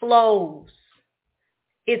 It flows.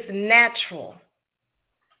 It's natural.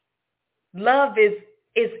 Love is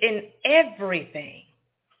in everything.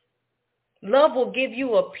 Love will give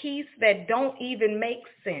you a peace that don't even make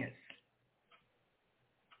sense.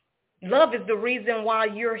 Love is the reason why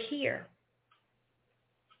you're here.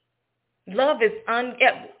 Love is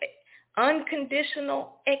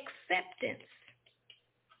unconditional acceptance.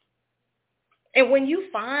 And when you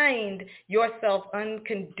find yourself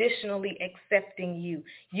unconditionally accepting you,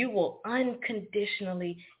 you will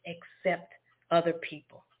unconditionally accept other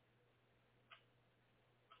people.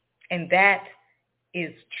 And that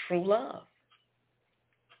is true love.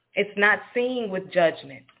 It's not seen with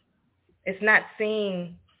judgment. It's not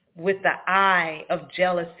seen with the eye of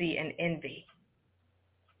jealousy and envy.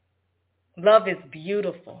 Love is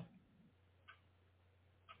beautiful.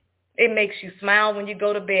 It makes you smile when you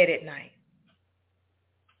go to bed at night.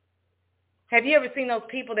 Have you ever seen those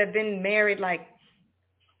people that have been married like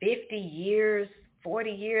 50 years,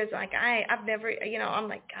 40 years? Like I've never, I'm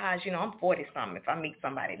like, gosh, I'm 40-something. If I meet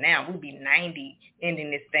somebody now, we'll be 90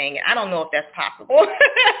 ending this thing. I don't know if that's possible.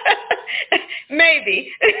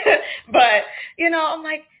 Maybe. But, I'm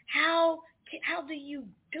like, how do you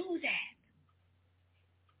do that?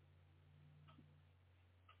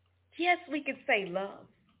 Yes, we could say love.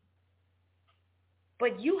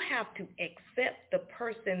 But you have to accept the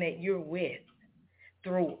person that you're with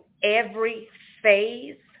through every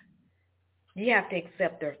phase. You have to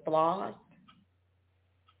accept their flaws.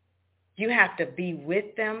 You have to be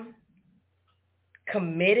with them,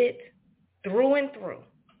 committed through and through.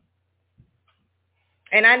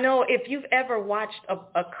 And I know if you've ever watched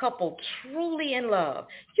a couple truly in love,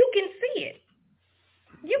 you can see it.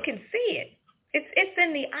 You can see it. It's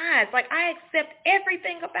in the eyes. Like, I accept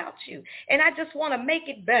everything about you, and I just want to make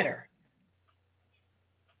it better.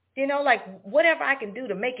 You know, like whatever I can do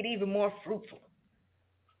to make it even more fruitful.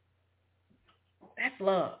 That's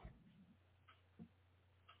love.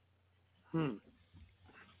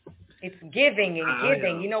 It's giving and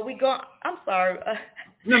giving. You know, we go. I'm sorry.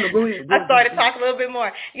 No, go ahead. I started to talk a little bit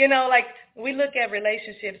more. You know, like we look at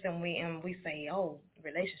relationships and we say, oh,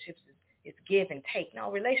 relationships is give and take.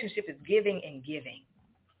 No, relationship is giving and giving.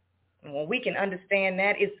 And when we can understand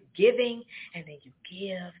that, it's giving, and then you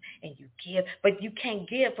give and you give, but you can't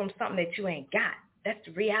give from something that you ain't got. That's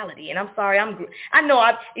the reality. And I'm sorry, I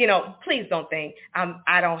know please don't think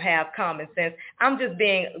I don't have common sense. I'm just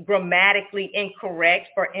being grammatically incorrect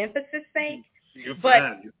for emphasis sake. You're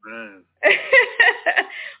fine.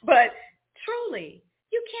 But truly,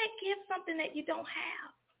 you can't give something that you don't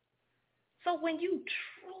have. So when you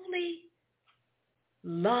truly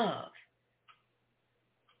love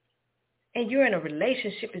and you're in a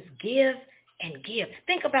relationship, it's give and give.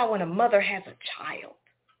 Think about when a mother has a child.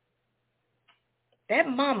 That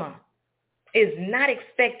mama is not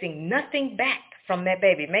expecting nothing back from that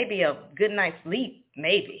baby. Maybe a good night's sleep,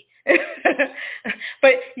 maybe.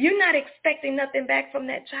 But you're not expecting nothing back from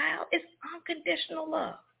that child. It's unconditional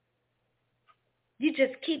love. You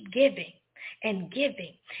just keep giving and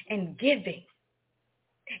giving and giving.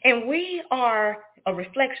 And we are a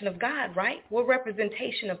reflection of God, right? We're a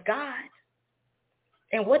representation of God.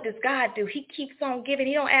 And what does God do? He keeps on giving.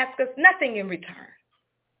 He don't ask us nothing in return.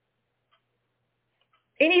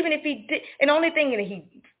 And even if he did, and the only thing that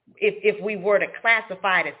if we were to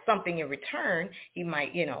classify it as something in return, he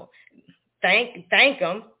might, thank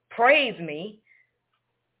him, praise me.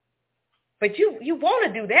 But you want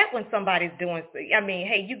to do that when somebody's doing. I mean,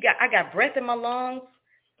 hey, I got breath in my lungs,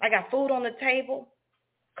 I got food on the table,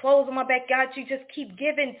 clothes on my back. God, you just keep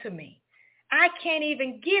giving to me. I can't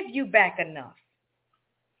even give you back enough.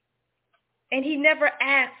 And he never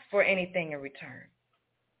asks for anything in return.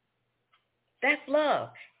 That's love.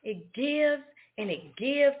 It gives and it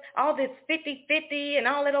gives. All this 50-50 and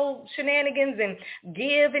all that old shenanigans and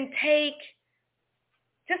give and take.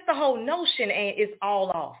 Just the whole notion is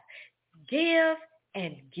all off. Give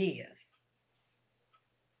and give.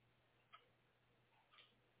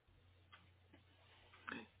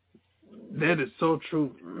 That is so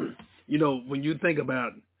true. You know, when you think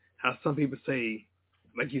about how some people say,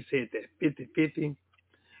 like you said, that 50-50,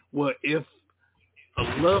 well, if a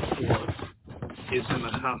loved one is in the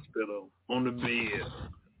hospital, on the bed,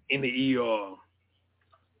 in the ER,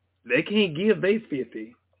 they can't give their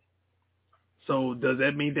 50. So does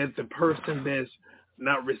that mean that the person that's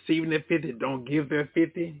not receiving their 50 don't give their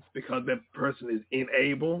 50 because that person is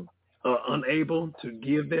unable to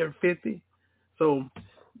give their 50? So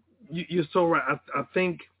you're so right. I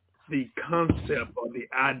think the concept or the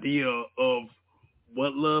idea of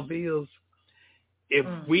what love is, if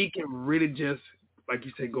we can really just, like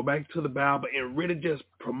you said, go back to the Bible and really just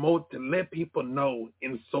promote to let people know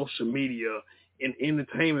in social media, in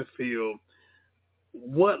entertainment field,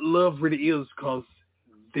 what love really is, because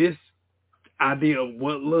this idea of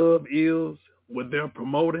what love is, what they're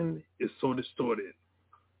promoting, is so distorted.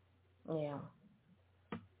 Yeah.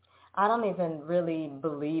 I don't even really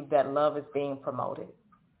believe that love is being promoted.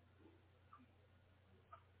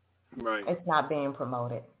 Right. It's not being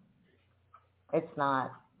promoted. It's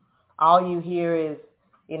not. All you hear is,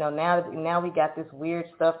 now we got this weird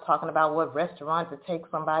stuff talking about what restaurant to take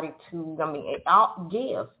somebody to. I mean,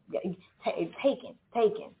 give, taken.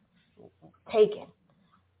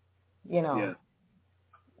 Yeah.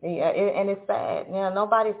 Yeah, and it's sad.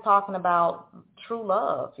 Nobody's talking about true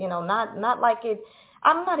love. Not like it.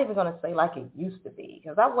 I'm not even going to say like it used to be,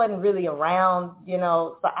 because I wasn't really around.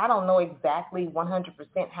 So I don't know exactly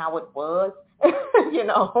 100% how it was.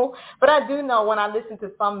 But I do know when I listen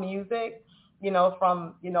to some music,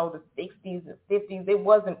 from the 60s and 50s, there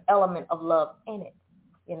was an element of love in it.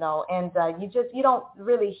 And you don't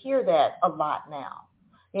really hear that a lot now.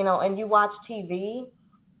 And you watch TV.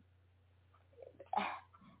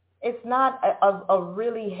 It's not a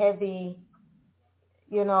really heavy,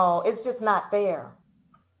 it's just not there.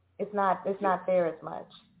 It's not there as much.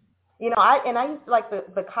 I used to like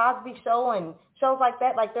the Cosby Show and shows like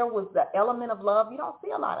that, like there was the element of love. You don't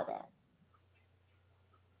see a lot of that.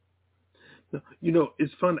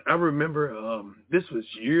 It's fun. I remember this was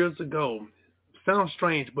years ago. Sounds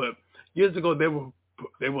strange, but years ago they were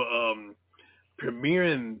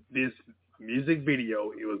premiering this music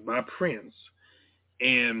video. It was by Prince.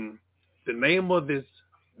 And the name of this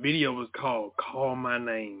video was called Call My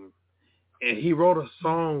Name. And he wrote a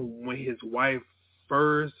song when his wife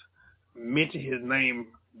first mentioned his name,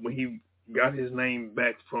 when he got his name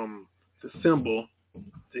back from the symbol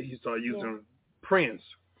that he started using, Prince.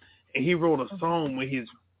 And he wrote a song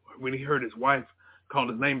when he heard his wife call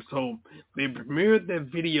his name. So they premiered that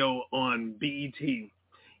video on BET,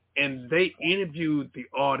 and they interviewed the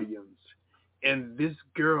audience. And this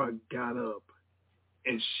girl got up,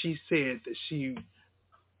 and she said that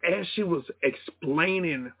as she was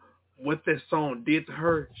explaining what that song did to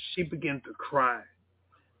her, she began to cry.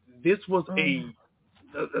 This was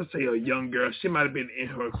let's say a young girl. She might have been in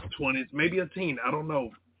her 20s, maybe a teen. I don't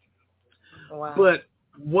know. Wow. But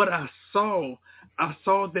what I saw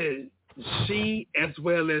that she, as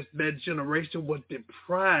well as that generation, was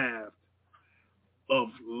deprived of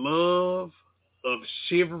love, of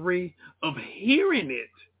chivalry, of hearing it.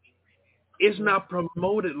 It's not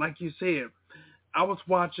promoted, like you said. I was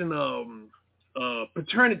watching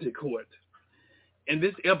Paternity Court. In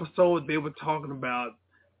this episode, they were talking about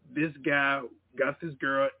this guy got this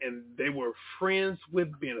girl, and they were friends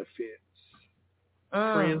with benefits.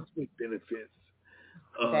 Friends with benefits.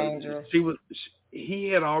 Dangerous. He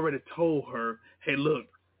had already told her, "Hey, look,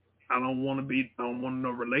 I don't want no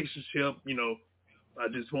relationship. I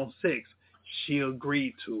just want sex." She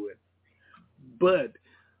agreed to it, but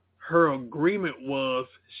her agreement was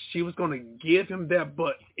she was going to give him that.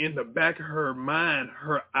 But in the back of her mind,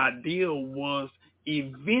 her ideal was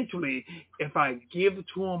eventually, if I give it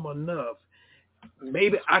to him enough,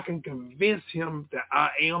 maybe I can convince him that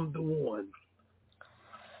I am the one.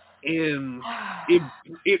 And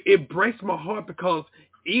it breaks my heart, because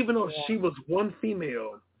even though she was one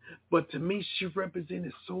female, but to me she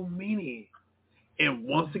represented so many. And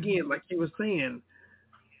once again, like you were saying,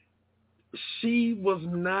 she was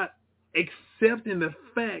not accepting the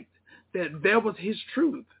fact that that was his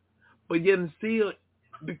truth. But yet and still,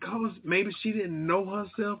 because maybe she didn't know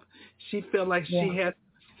herself, she felt like she had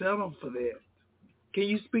to settle for that. Can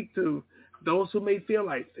you speak to those who may feel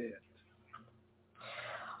like that?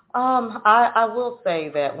 I will say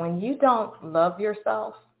that when you don't love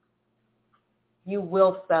yourself, you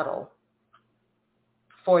will settle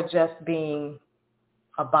for just being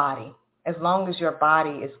a body, as long as your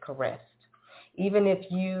body is caressed. Even if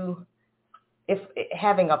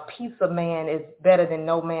having a piece of man is better than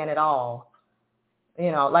no man at all,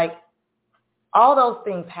 like all those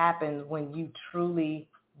things happen when you truly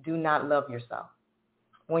do not love yourself,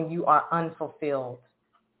 when you are unfulfilled.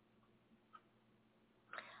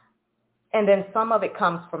 And then some of it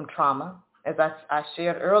comes from trauma. As I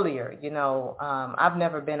shared earlier, I've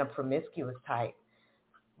never been a promiscuous type,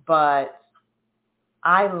 but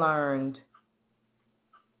I learned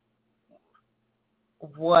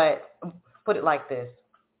put it like this,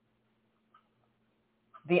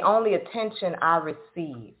 the only attention I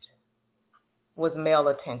received was male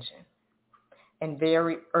attention. And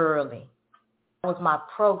very early, that was my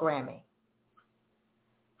programming.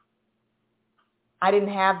 I didn't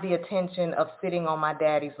have the attention of sitting on my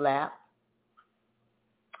daddy's lap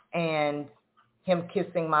and him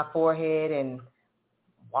kissing my forehead and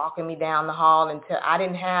walking me down the hall until I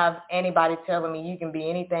didn't have anybody telling me you can be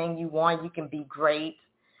anything you want, you can be great.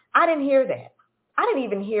 I didn't hear that. I didn't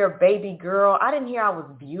even hear baby girl. I didn't hear I was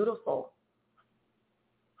beautiful.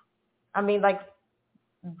 I mean, like,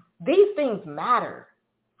 these things matter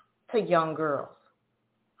to young girls.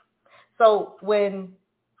 So when,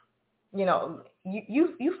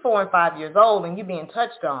 you 4 and 5 years old and you being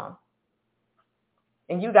touched on,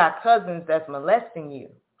 and you got cousins that's molesting you,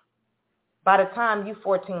 by the time you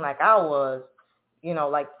 14 like I was, and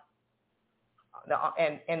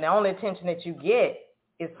the only attention that you get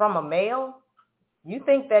is from a male, you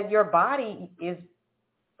think that your body is,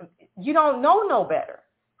 you don't know no better.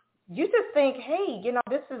 You just think, hey,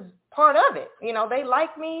 this is part of it. They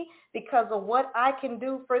like me because of what I can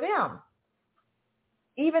do for them.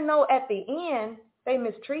 Even though at the end, they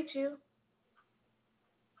mistreat you.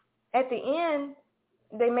 At the end,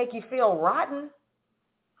 they make you feel rotten,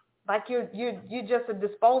 like you're just a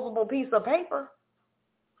disposable piece of paper.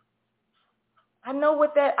 I know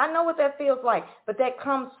what that feels like, but that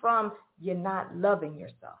comes from you not loving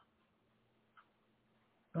yourself.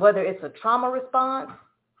 Whether it's a trauma response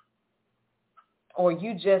or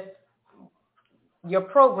your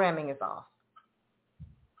programming is off.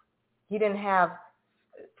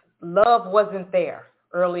 Love wasn't there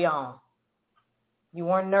early on. You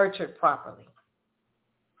weren't nurtured properly.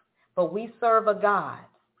 But we serve a God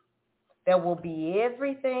that will be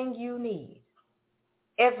everything you need.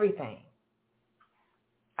 Everything.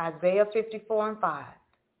 Isaiah 54:5.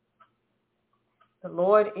 The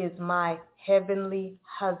Lord is my heavenly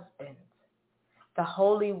husband. The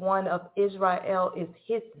Holy One of Israel is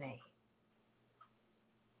his name.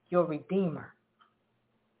 Your Redeemer.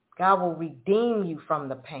 God will redeem you from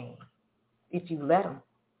the pain if you let him.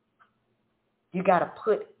 You got to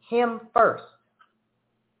put him first.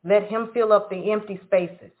 Let him fill up the empty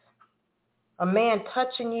spaces. A man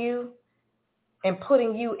touching you and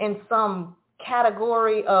putting you in some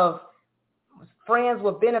category of friends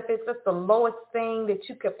with benefits, that's the lowest thing that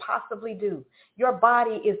you could possibly do. Your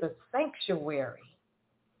body is a sanctuary.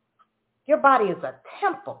 Your body is a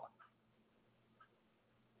temple.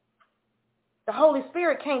 The Holy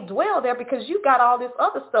Spirit can't dwell there because you got all this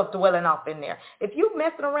other stuff dwelling off in there. If you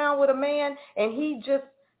messing around with a man and he just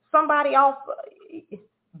somebody off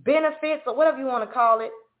benefits or whatever you want to call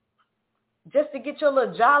it, just to get your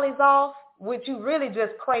little jollies off, which you really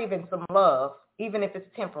just craving some love, even if it's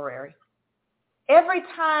temporary. Every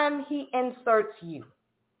time he inserts you,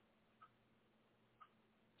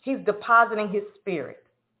 he's depositing his spirit.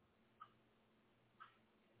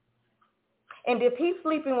 And if he's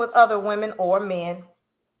sleeping with other women or men,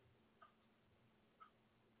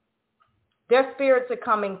 their spirits are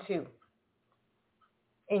coming too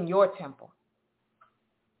in your temple.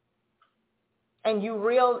 And you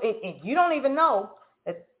don't even know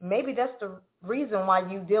that maybe that's the reason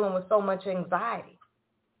why you're dealing with so much anxiety.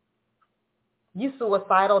 You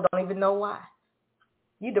suicidal, don't even know why.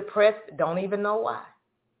 You depressed, don't even know why.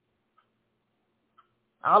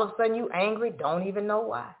 All of a sudden you angry, don't even know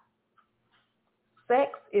why.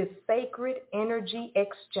 Sex is sacred energy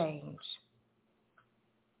exchange.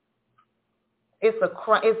 It's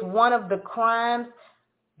one of the crimes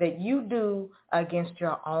that you do against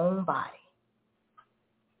your own body.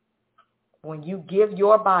 When you give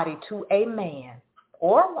your body to a man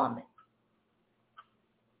or a woman,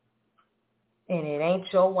 and it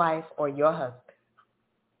ain't your wife or your husband.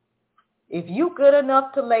 If you good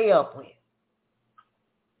enough to lay up with,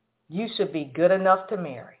 you should be good enough to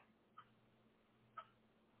marry.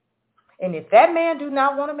 And if that man do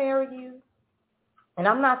not want to marry you, and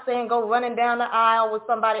I'm not saying go running down the aisle with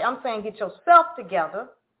somebody, I'm saying get yourself together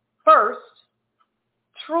first.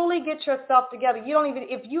 Truly get yourself together.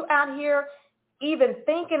 If you out here even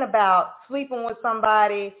thinking about sleeping with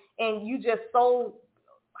somebody and you just so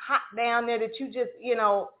hot down there that you just, you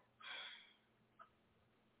don't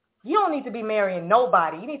need to be marrying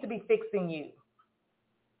nobody. You need to be fixing you.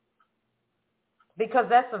 Because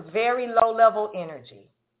that's a very low level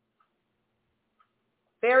energy.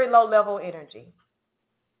 Very low level energy.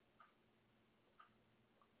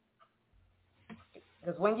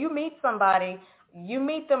 Because when you meet somebody, you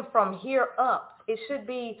meet them from here up. It should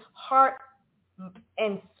be heart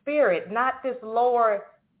and spirit, not this lower,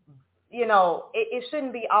 it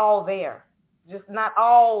shouldn't be all there. Just not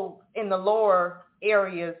all in the lower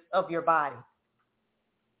areas of your body.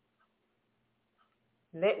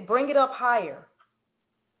 Bring it up higher.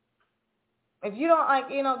 If you don't like,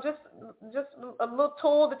 just a little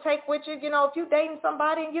tool to take with you, if you're dating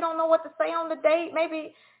somebody and you don't know what to say on the date,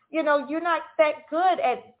 maybe, you're not that good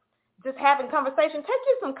at just having conversation. Take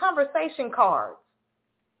you some conversation cards.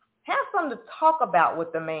 Have something to talk about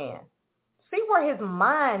with the man. See where his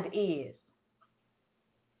mind is.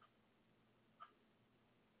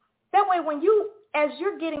 That way as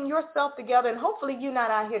you're getting yourself together, and hopefully you're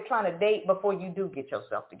not out here trying to date before you do get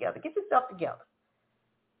yourself together. Get yourself together.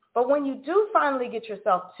 But when you do finally get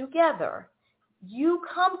yourself together, you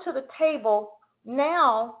come to the table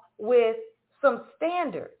now with some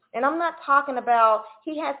standards. And I'm not talking about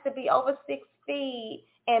he has to be over 6 feet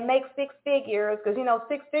and make 6 figures, because,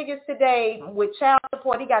 6 figures today with child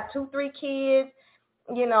support, he got 2-3 kids,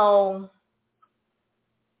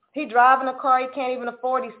 he driving a car he can't even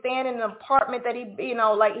afford, he's staying in an apartment that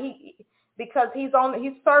because he's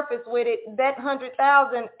surfaced with it, that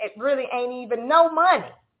 $100,000, it really ain't even no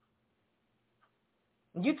money.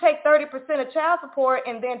 You take 30% of child support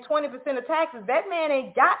and then 20% of taxes, that man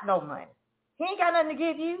ain't got no money. He ain't got nothing to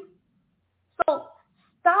give you. So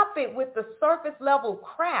stop it with the surface level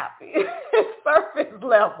crap. Surface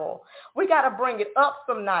level. We got to bring it up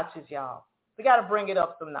some notches, y'all. We got to bring it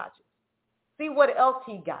up some notches. See what else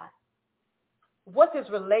he got. What's his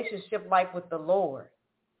relationship like with the Lord?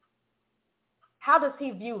 How does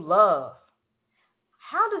he view love?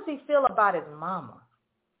 How does he feel about his mama?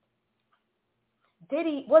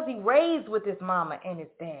 Was he raised with his mama and his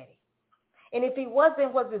daddy? And if he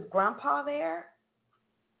wasn't, was his grandpa there?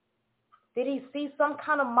 Did he see some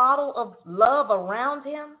kind of model of love around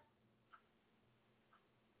him?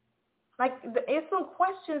 It's some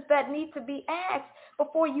questions that need to be asked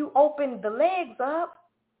before you open the legs up.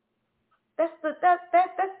 That's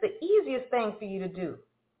the easiest easiest thing for you to do.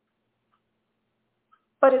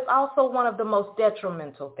 But it's also one of the most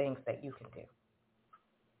detrimental things that you can do.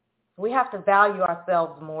 We have to value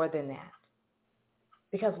ourselves more than that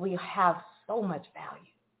because we have so much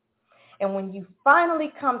value. And when you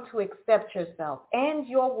finally come to accept yourself and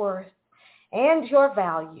your worth and your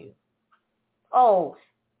value,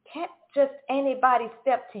 can't just anybody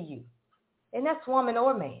step to you. And that's woman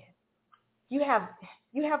or man. You have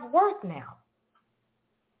worth now.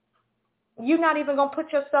 You're not even going to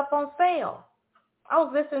put yourself on sale. I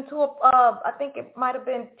was listening to I think it might have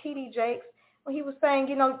been T.D. Jakes, when he was saying,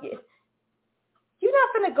 you're not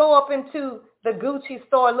going to go up into the Gucci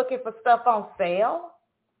store looking for stuff on sale.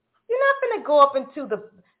 You're not going to go up into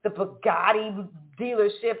the Bugatti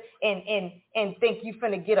dealership and think you're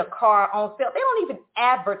going to get a car on sale. They don't even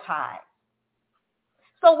advertise.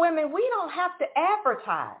 So women, we don't have to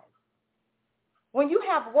advertise. When you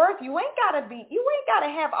have worth, you ain't got to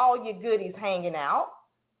have all your goodies hanging out.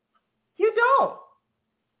 You don't.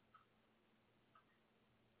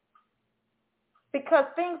 Because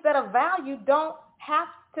things that are valued don't have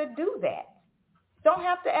to do that. Don't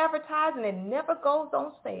have to advertise, and it never goes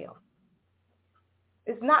on sale.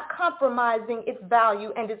 It's not compromising its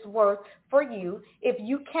value and its worth for you. If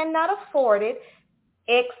you cannot afford it,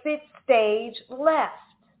 exit stage left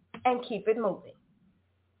and keep it moving.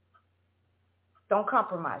 Don't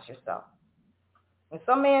compromise yourself. And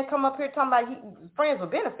some man come up here talking about friends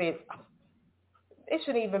with benefits, it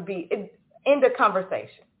shouldn't even be in the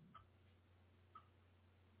conversation.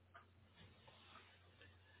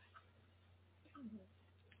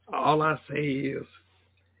 All I say is,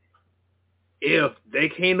 if they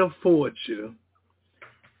can't afford you,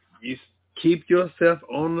 you keep yourself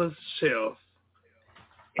on the shelf,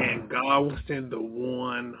 and God will send the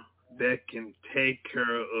one that can take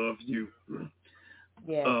care of you.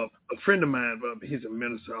 Yeah. A friend of mine, he's a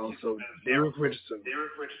minister also, Derek Richardson.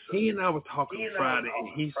 He and I were talking Friday, and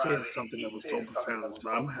he said something that was so profound. So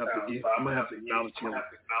I'm gonna have to acknowledge him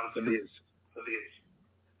for this.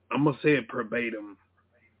 I'm gonna say it verbatim.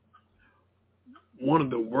 One of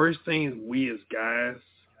the worst things we as guys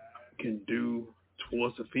can do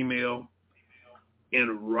towards a female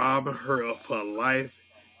and rob her of her life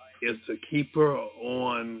is to keep her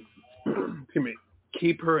on,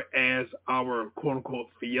 keep her as our quote unquote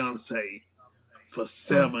fiance for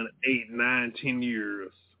 7, 8, 9, 10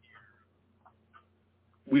 years.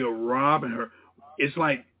 We are robbing her. It's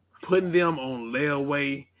like putting them on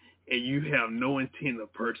layaway and you have no intent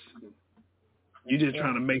of purchasing. You're just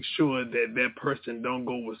trying to make sure that that person don't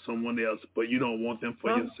go with someone else, but you don't want them for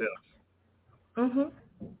yourself. Mhm.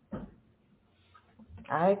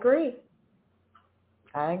 I agree.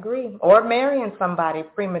 Or marrying somebody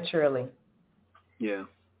prematurely. Yeah.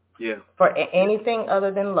 For anything other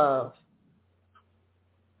than love.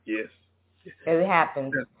 Yes. It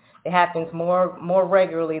happens. Yeah. It happens more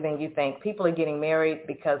regularly than you think. People are getting married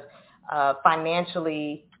because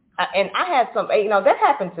financially, and I had some, that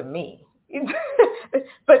happened to me.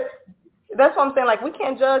 But that's what I'm saying. Like, we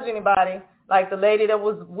can't judge anybody. Like the lady that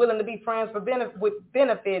was willing to be friends with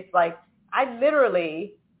benefits. Like, I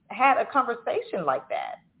literally had a conversation like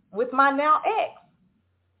that with my now ex.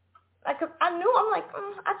 Like, 'cause I knew, I'm like,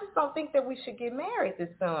 I just don't think that we should get married this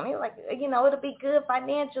soon. He was like, it'll be good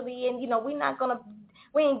financially, and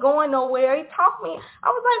we ain't going nowhere. He talked me. I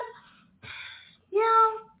was like,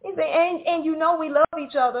 yeah. He said, and we love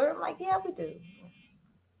each other. I'm like, yeah, we do.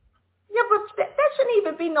 Yeah, but that shouldn't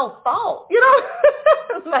even be no fault,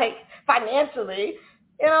 like financially,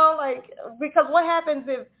 because what happens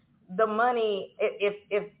if the money,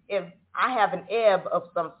 if I have an ebb of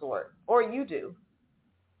some sort, or you do,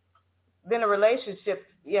 then a relationship,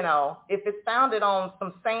 if it's founded on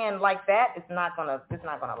some sand like that, it's not gonna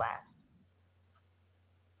last.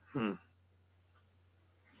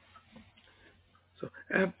 So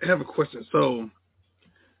I have a question. So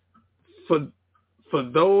for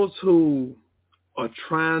those who are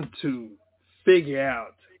trying to figure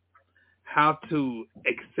out how to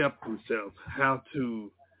accept themselves, how to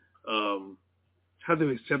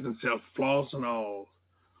accept themselves, flaws and all,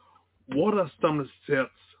 what are some of the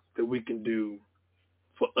steps that we can do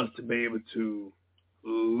for us to be able to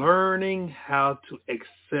learning how to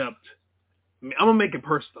accept me? I'm gonna make it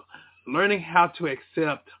personal. Learning how to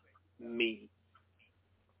accept me.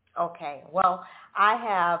 Okay, well, I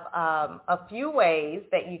have a few ways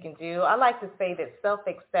that you can do. I like to say that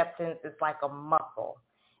self-acceptance is like a muscle.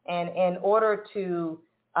 And in order to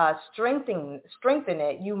strengthen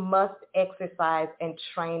it, you must exercise and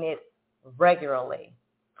train it regularly.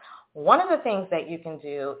 One of the things that you can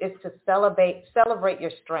do is to celebrate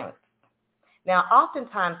your strengths. Now,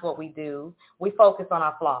 oftentimes what we do, we focus on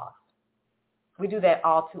our flaws. We do that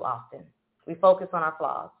all too often. We focus on our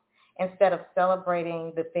flaws instead of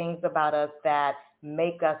celebrating the things about us that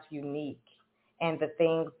make us unique and the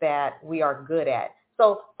things that we are good at.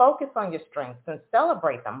 So focus on your strengths and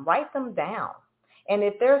celebrate them. Write them down. And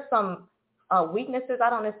if there's some weaknesses, I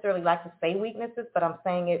don't necessarily like to say weaknesses, but I'm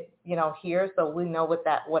saying it, here, so we know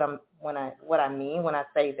what I mean when I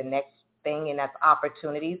say the next thing, and that's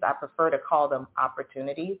opportunities. I prefer to call them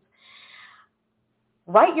opportunities.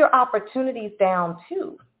 Write your opportunities down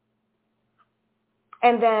too.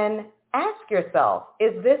 And then ask yourself,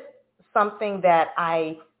 is this something that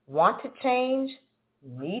I want to change,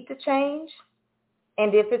 need to change?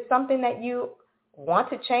 And if it's something that you want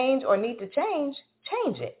to change or need to change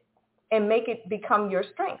it and make it become your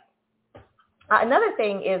strength. Another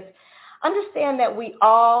thing is understand that we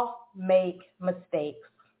all make mistakes.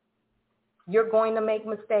 You're going to make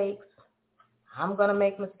mistakes. I'm going to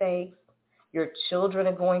make mistakes. Your children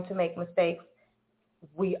are going to make mistakes.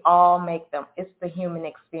 We all make them. It's the human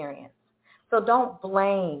experience. So don't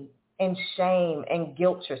blame and shame and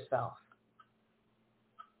guilt yourself.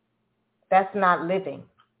 That's not living.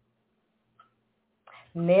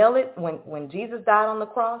 Nail it. When Jesus died on the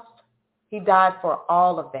cross, he died for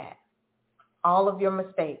all of that, all of your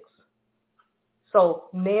mistakes. So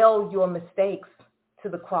nail your mistakes to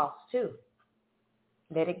the cross too.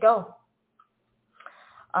 Let it go.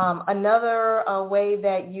 Another way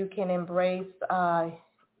that you can embrace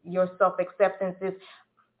your self-acceptance is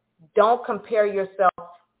don't compare yourself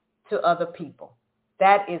to other people.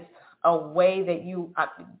 That is a way that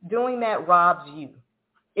doing that robs you.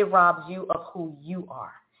 It robs you of who you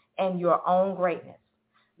are and your own greatness.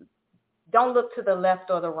 Don't look to the left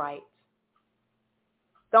or the right.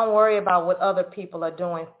 Don't worry about what other people are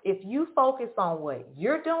doing. If you focus on what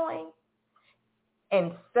you're doing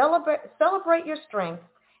and celebrate your strengths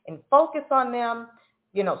and focus on them,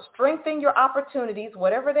 strengthen your opportunities,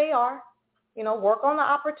 whatever they are, work on the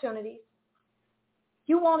opportunities.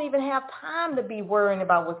 You won't even have time to be worrying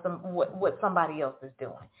about what somebody else is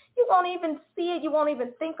doing. You won't even see it. You won't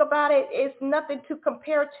even think about it. It's nothing to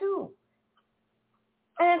compare to.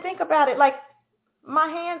 And then think about it, like my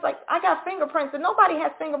hands, like I got fingerprints and nobody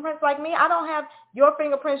has fingerprints like me. I don't have your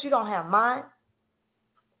fingerprints. You don't have mine.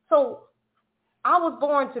 So I was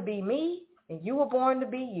born to be me and you were born to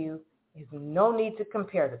be you. There's no need to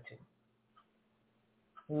compare the two.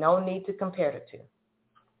 No need to compare the two.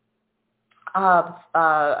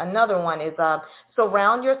 Another one is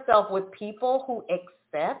surround yourself with people who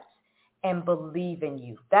accept and believe in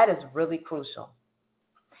you. That is really crucial.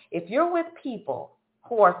 If you're with people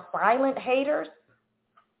who are silent haters,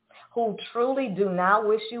 who truly do not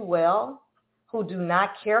wish you well, who do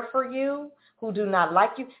not care for you, who do not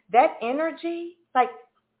like you, that energy, like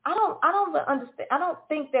I don't understand. I don't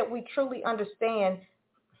think that we truly understand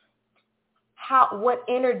what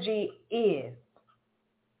energy is.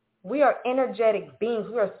 We are energetic beings.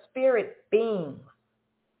 We are spirit beings.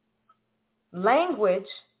 Language,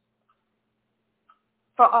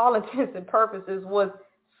 for all intents and purposes, was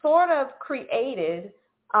sort of created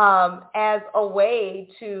as a way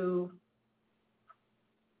to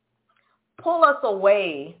pull us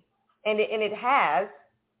away, and it has,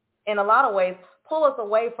 in a lot of ways, pull us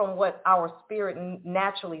away from what our spirit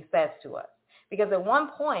naturally says to us. Because at one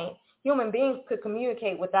point, human beings could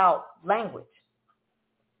communicate without language,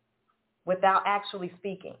 without actually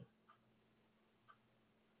speaking.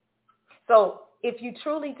 So if you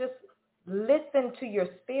truly just listen to your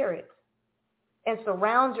spirit and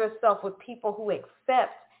surround yourself with people who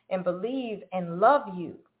accept and believe and love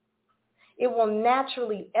you, it will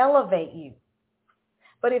naturally elevate you.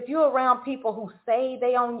 But if you're around people who say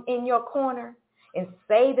they are in your corner and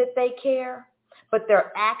say that they care, but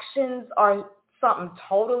their actions are something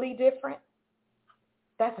totally different,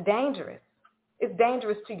 that's dangerous. It's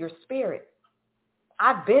dangerous to your spirit.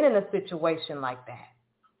 I've been in a situation like that.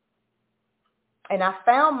 And I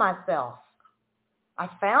found myself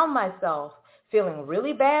feeling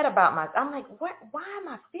really bad about myself. I'm like, what? Why am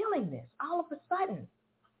I feeling this all of a sudden?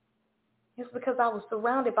 It's because I was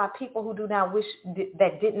surrounded by people who did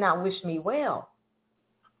not wish me well.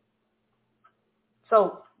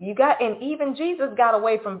 So and even Jesus got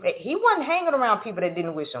away from, he wasn't hanging around people that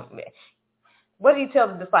didn't wish him. What did he tell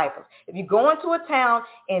the disciples? If you go into a town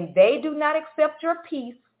and they do not accept your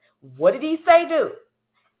peace, what did he say do?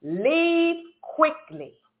 Leave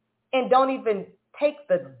quickly and don't even take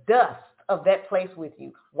the dust of that place with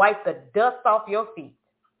you. Wipe the dust off your feet.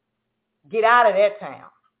 Get out of that town.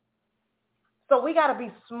 So we got to be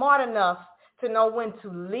smart enough to know when to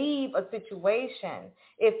leave a situation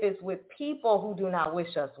if it's with people who do not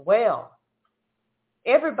wish us well.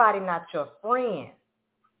 Everybody not your friend.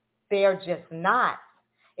 They're just not.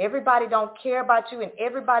 Everybody don't care about you and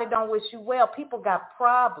everybody don't wish you well. People got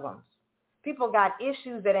problems. People got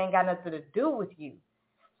issues that ain't got nothing to do with you.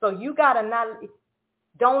 So you got to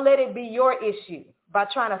don't let it be your issue by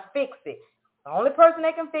trying to fix it. The only person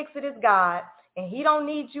that can fix it is God, and he don't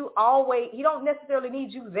need you always. He don't necessarily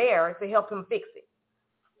need you there to help him fix it,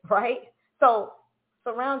 right? So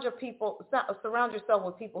surround yourself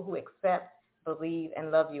with people who accept, believe,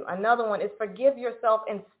 and love you. Another one is forgive yourself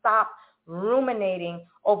and stop ruminating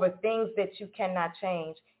over things that you cannot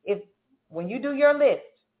change. When you do your list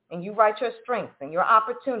and you write your strengths and your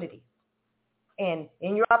opportunities, and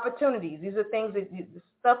in your opportunities, these are things the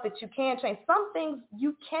stuff that you can change. Some things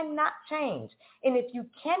you cannot change. And if you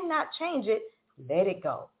cannot change it, let it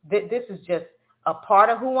go. This is just a part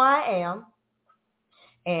of who I am.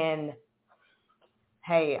 And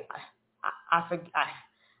hey,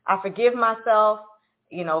 I forgive myself,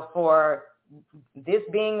 for this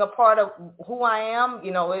being a part of who I am.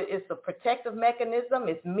 It's a protective mechanism.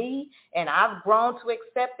 It's me, and I've grown to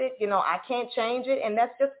accept it. I can't change it, and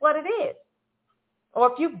that's just what it is. Or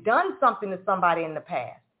if you've done something to somebody in the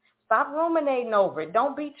past, stop ruminating over it.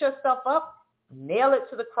 Don't beat yourself up. Nail it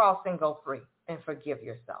to the cross and go free and forgive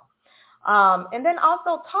yourself. And then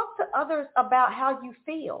also talk to others about how you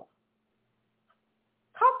feel.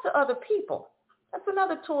 Talk to other people. That's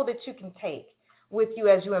another tool that you can take with you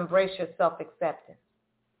as you embrace your self-acceptance.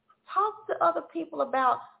 Talk to other people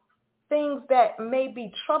about things that may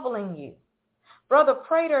be troubling you. Brother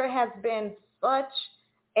Prater has been such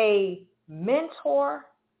a mentor,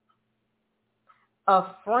 a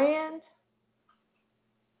friend,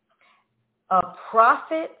 a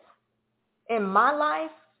prophet in my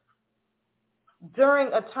life during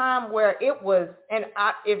a time where it was, and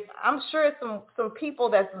I'm sure some people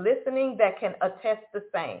that's listening that can attest the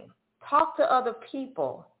same. Talk to other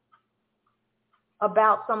people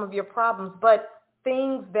about some of your problems, but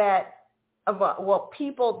things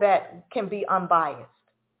people that can be unbiased.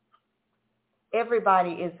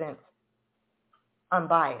 Everybody isn't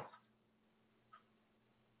unbiased.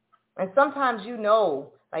 And sometimes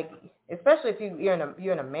especially if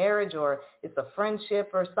you're in a marriage or it's a friendship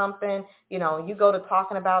or something, you go to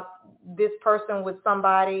talking about this person with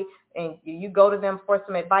somebody and you go to them for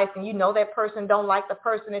some advice and that person don't like the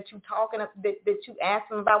person that you ask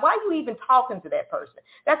them about. Why are you even talking to that person?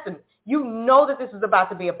 that this is about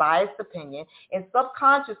to be a biased opinion, and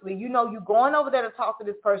subconsciously, you're going over there to talk to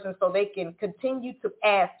this person so they can continue to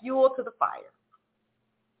add fuel to the fire.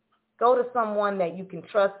 Go to someone that you can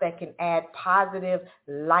trust that can add positive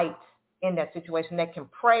light in that situation, that can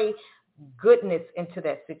pray goodness into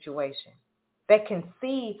that situation, that can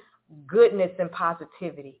see goodness and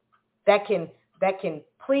positivity, that can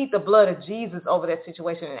plead the blood of Jesus over that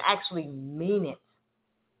situation and actually mean it.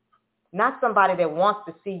 Not somebody that wants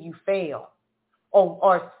to see you fail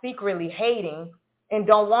or secretly hating and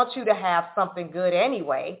don't want you to have something good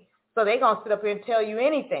anyway, so they're going to sit up here and tell you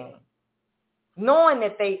anything, knowing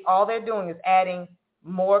that all they're doing is adding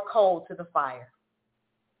more coal to the fire.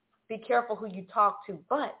 Be careful who you talk to,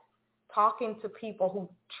 but talking to people who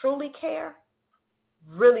truly care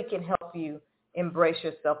really can help you embrace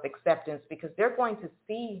your self-acceptance, because they're going to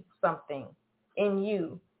see something in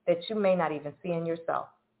you that you may not even see in yourself.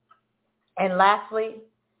 And lastly,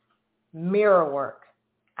 mirror work.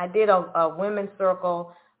 I did a women's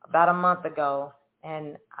circle about a month ago,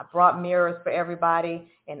 and I brought mirrors for everybody,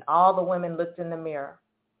 and all the women looked in the mirror.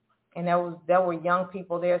 And there were young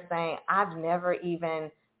people there saying, I've never even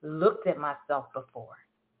looked at myself before.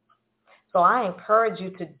 So I encourage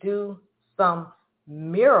you to do some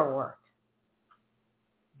mirror work.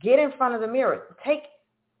 Get in front of the mirror.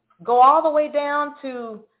 Go all the way down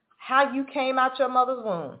to how you came out your mother's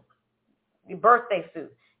womb, your birthday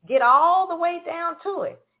suit. Get all the way down to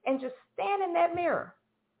it and just stand in that mirror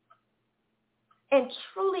and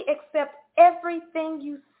truly accept everything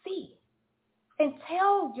you see and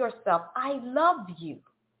tell yourself, I love you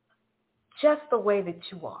just the way that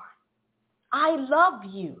you are. I love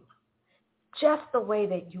you just the way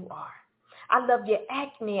that you are. I love your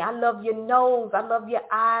acne. I love your nose. I love your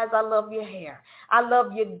eyes. I love your hair. I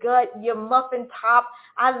love your gut, your muffin top.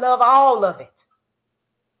 I love all of it.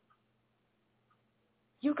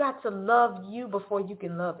 You got to love you before you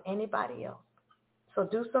can love anybody else. So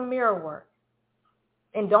do some mirror work.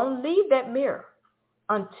 And don't leave that mirror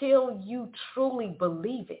until you truly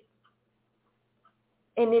believe it.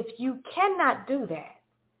 And if you cannot do that,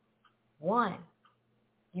 one,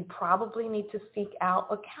 you probably need to seek out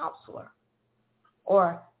a counselor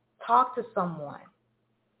or talk to someone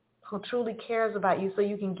who truly cares about you so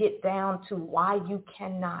you can get down to why you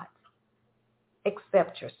cannot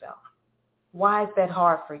accept yourself. Why is that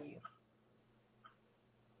hard for you?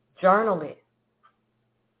 Journal it.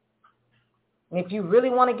 And if you really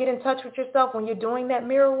want to get in touch with yourself when you're doing that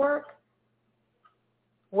mirror work,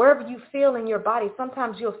 wherever you feel in your body,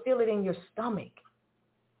 sometimes you'll feel it in your stomach.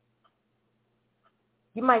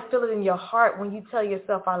 You might feel it in your heart when you tell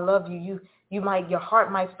yourself, I love you. Your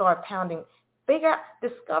heart might start pounding.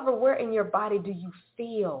 Discover where in your body do you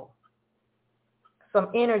feel some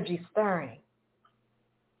energy stirring.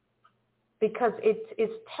 Because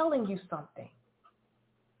it's telling you something.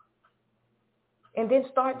 And then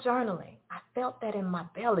start journaling. I felt that in my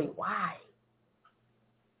belly. Why?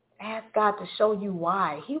 Ask God to show you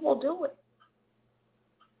why. He will do it.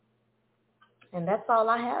 And that's all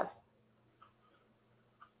I have.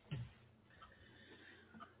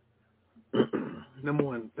 Number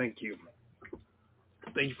one, thank you.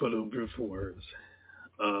 Thank you for those beautiful words.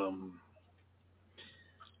 I'm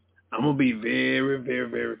going to be very, very,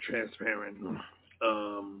 very transparent.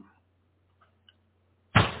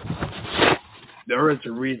 There is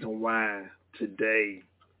a reason why today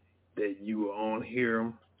that you are on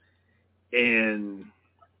here, and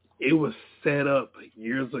it was set up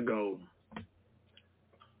years ago.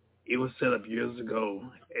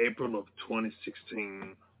 April of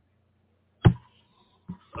 2016.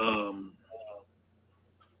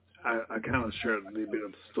 I kind of shared a little bit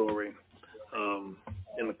of the story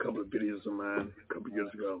in a couple of videos of mine a couple of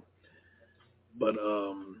years ago. But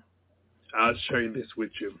I'll share this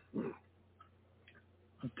with you.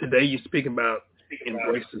 Today you speak about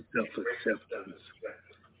embracing self-acceptance.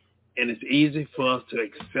 And it's easy for us to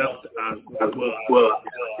accept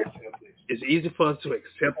it's easy for us to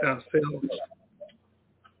accept ourselves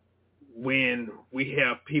when we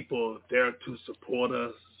have people there to support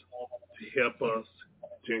us, to help us,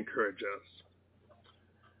 to encourage us.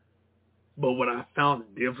 But what I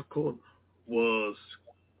found difficult was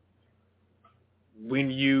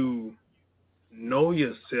when you know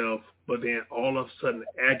yourself, but then all of a sudden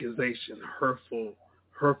accusation, hurtful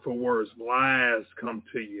words, lies come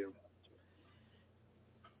to you.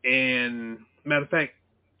 And matter of fact,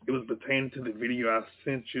 it was pertaining to the video I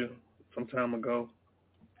sent you some time ago.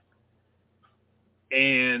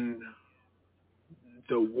 And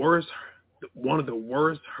one of the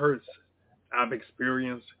worst hurts I've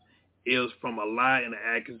experienced is from a lie and an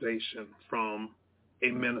accusation from a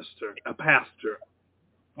minister, a pastor.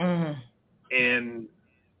 Mm-hmm. And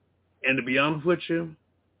to be honest with you,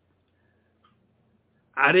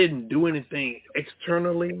 I didn't do anything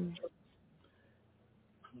externally,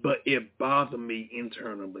 but it bothered me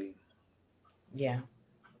internally. Yeah.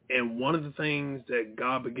 And one of the things that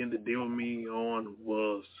God began to deal with me on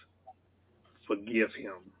was forgive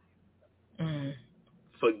him. Mm.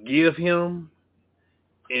 Forgive him,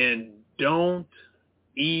 and don't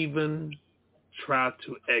even try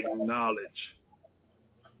to acknowledge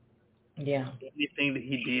anything that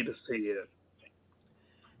he did or said.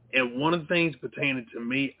 And one of the things pertaining to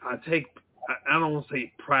me, I don't want to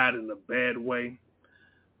say pride in a bad way,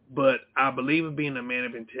 but I believe in being a man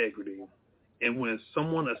of integrity. And when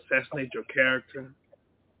someone assassinates your character,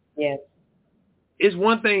 it's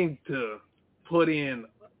one thing to put in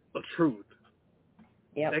a truth.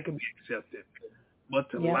 That can be accepted.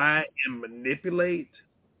 But to lie and manipulate,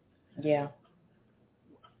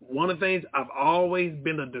 one of the things I've always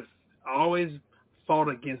always fought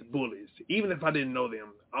against bullies. Even if I didn't know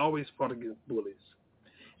them, I always fought against bullies.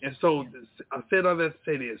 And so I said all that to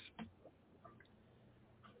say this.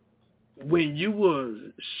 When you were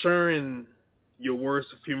sharing your words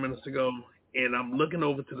a few minutes ago, and I'm looking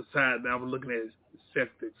over to the side, and I was looking at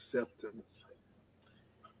self-acceptance.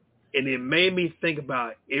 And it made me think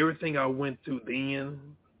about everything I went through then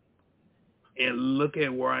and look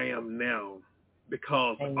at where I am now.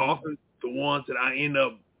 Because often the ones that I end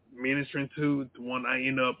up ministering to, the one I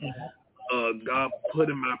end up God put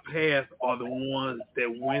in my path are the ones that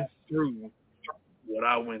went through what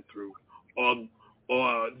I went through, or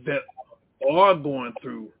that are going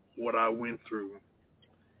through what I went through.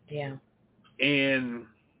 Yeah. And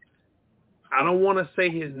I don't want to say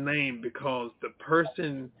his name because the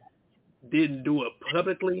person didn't do it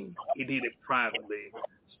publicly; he did it privately.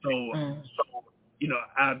 So,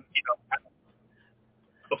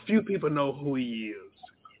 a few people know who he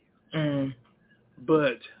is.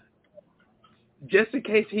 But just in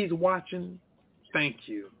case he's watching, thank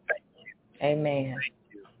you. Amen.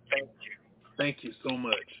 Thank you so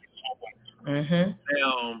much. Mm-hmm.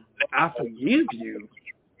 Now, I forgive you.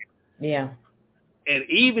 Yeah. And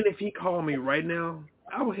even if he called me right now,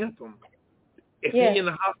 I will help him. If he's in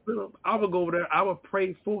the hospital, I will go over there. I will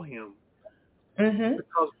pray for him. Mm-hmm.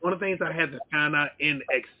 Because one of the things I had to find out in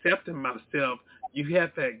accepting myself, you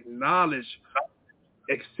have to acknowledge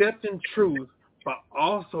accepting truth, but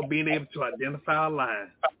also being able to identify a lie.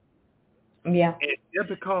 Yeah. And just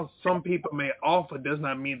because some people may offer does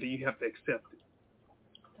not mean that you have to accept it.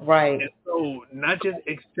 Right. And so not just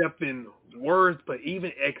accepting words, but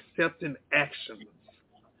even accepting actions.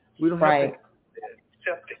 We don't have to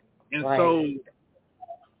accept it. And so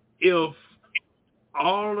if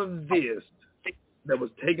all of this that was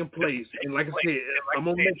taking place, and like I said, I'm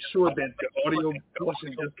going to make sure that the audio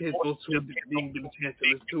portion, just in case those who didn't get a chance to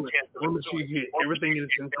listen to it, I want to make sure you hear everything in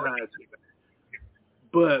its entirety.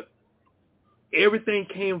 But everything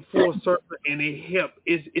came full circle, and it helped.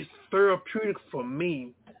 It's therapeutic for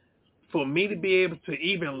me to be able to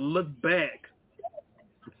even look back,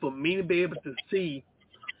 for me to be able to see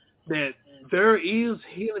that there is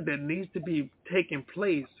healing that needs to be taking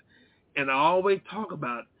place. And I always talk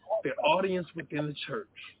about the audience within the church.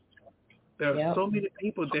 There are so many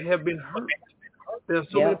people that have been hurt. There are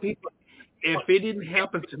so many people, if it didn't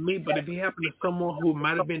happen to me, but if it happened to someone who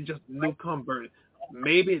might have been just a new convert,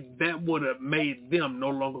 maybe that would have made them no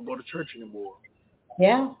longer go to church anymore.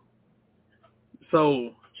 Yeah.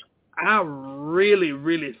 So I really,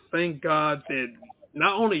 really thank God that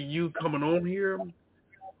not only you coming on here,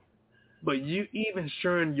 but you even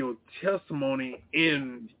sharing your testimony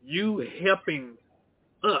and you helping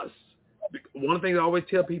us. One thing I always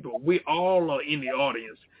tell people, we all are in the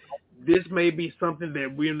audience. This may be something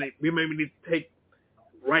that we may need to take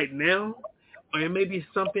right now, or it may be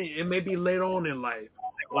something, it may be later on in life,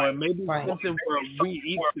 or it may be something where we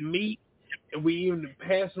eat the meat and we even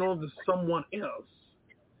pass it on to someone else.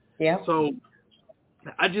 Yeah. So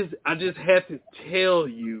I just had to tell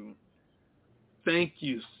you, thank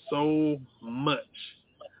you so much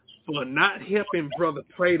for not helping Brother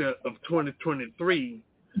Prater of 2023,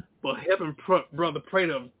 but helping Brother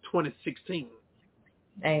Prater of 2016.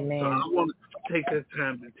 Amen. So I want to take that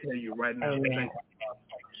time to tell you right now. Amen.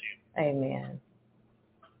 Amen.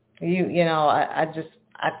 You know, I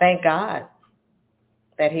thank God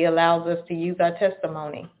that He allows us to use our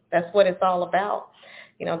testimony. That's what it's all about.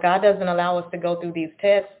 You know, God doesn't allow us to go through these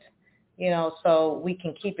tests, you know, so we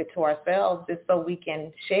can keep it to ourselves, just so we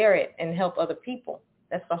can share it and help other people.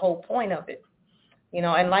 That's the whole point of it. You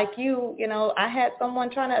know, and like you know, I had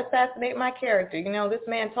someone trying to assassinate my character. You know, this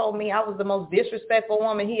man told me I was the most disrespectful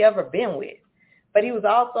woman he ever been with. But he was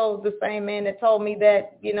also the same man that told me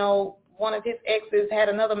that, you know, one of his exes had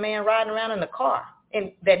another man riding around in the car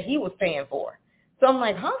and that he was paying for. So I'm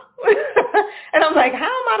like, huh? And I'm like, how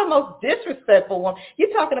am I the most disrespectful one?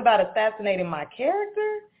 You're talking about assassinating my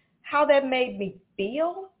character? How that made me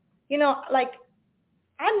feel? You know, like,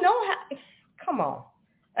 I know how, come on.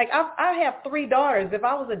 Like, I have 3 daughters. If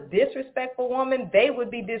I was a disrespectful woman, they would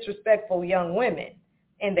be disrespectful young women,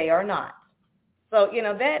 and they are not. So, you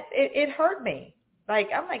know, that, it hurt me. Like,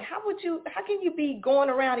 I'm like, how can you be going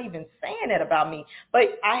around even saying that about me?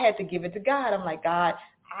 But I had to give it to God. I'm like, God,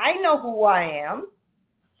 I know who I am,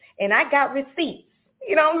 and I got receipts.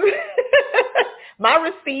 You know, my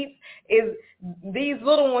receipts is these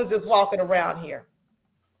little ones just walking around here.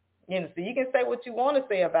 You know, so you can say what you want to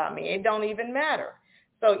say about me. It don't even matter.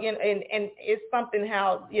 So, you know, and it's something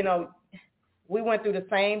how, you know, we went through the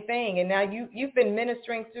same thing, and now you've been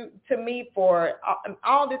ministering to me for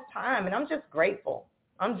all this time, and I'm just grateful.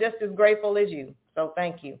 I'm just as grateful as you. So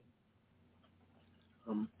thank you.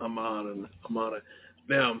 I'm honored.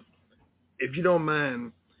 Now, if you don't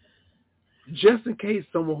mind, just in case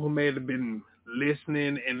someone who may have been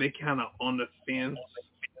listening and they kind of on the fence,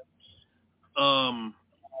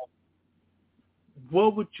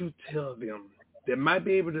 what would you tell them that might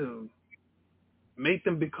be able to make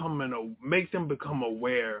them become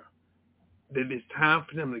aware that it's time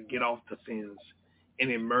for them to get off the fence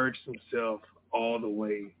and immerse themselves all the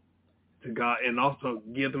way to God, and also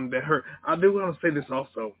give them that hurt? I do want to say this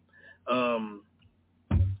also.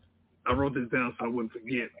 I wrote this down so I wouldn't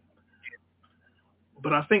forget.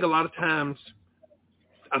 But I think a lot of times,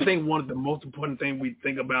 I think one of the most important things we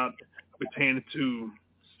think about pertaining to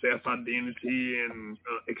self-identity and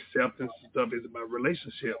acceptance and stuff is about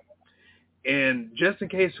relationship. And just in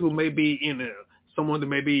case who may be someone that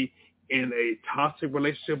may be in a toxic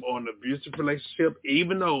relationship or an abusive relationship,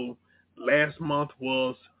 even though last month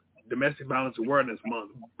was Domestic Violence Awareness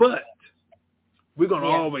Month, but we're going to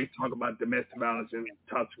always talk about domestic violence and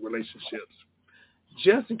toxic relationships.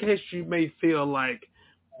 Just in case you may feel like,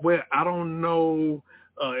 well, I don't know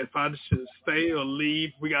if I should stay or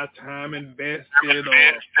leave. We got time invested,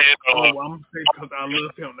 or I'm going to say because I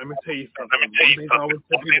love him. Let me tell you something. One thing I always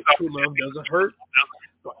tell people, true love doesn't hurt,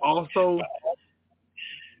 but also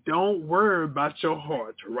don't worry about your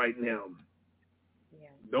heart right now. Yeah.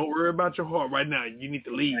 Don't worry about your heart right now. You need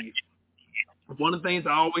to leave. One of the things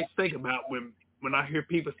I always think about when when I hear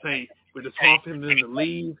people say, "But it's hard for them to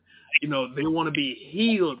leave," they want to be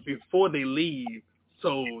healed before they leave,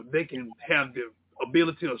 so they can have the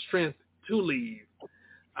ability or strength to leave.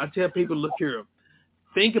 I tell people, look here,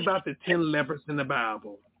 think about the 10 lepers in the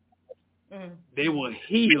Bible. They were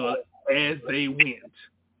healed as they went.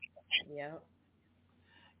 Yeah.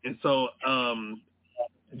 And so,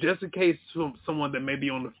 just in case someone that may be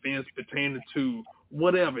on the fence pertaining to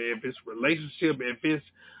whatever, if it's relationship, if it's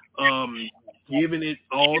giving it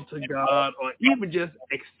all to God, or even just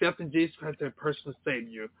accepting Jesus Christ as personal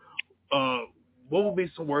Savior, what would be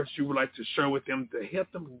some words you would like to share with them to help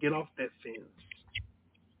them get off that fence?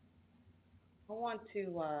 I want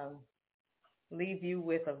to leave you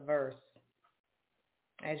with a verse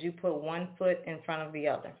as you put one foot in front of the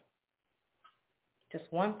other. Just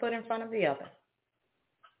one foot in front of the other.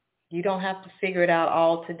 You don't have to figure it out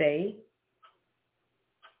all today.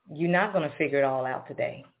 You're not going to figure it all out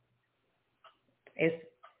today.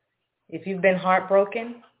 If you've been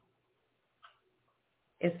heartbroken,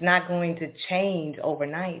 it's not going to change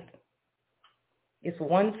overnight. It's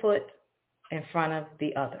one foot in front of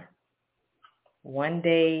the other, one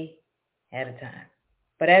day at a time.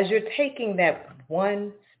 But as you're taking that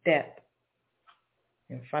one step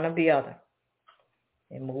in front of the other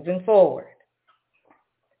and moving forward,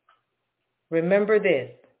 remember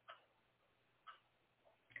this.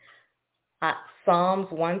 Psalms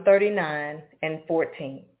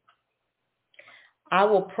 139:14. I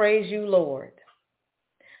will praise you, Lord,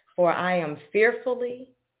 for I am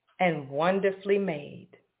fearfully and wonderfully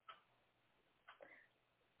made.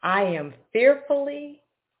 I am fearfully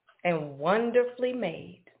and wonderfully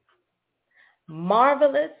made.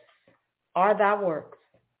 Marvelous are thy works,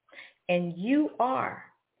 and you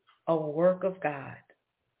are a work of God.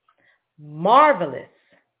 Marvelous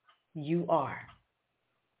you are.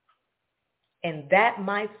 And that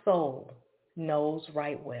my soul knows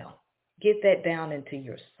right well. Get that down into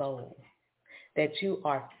your soul, that you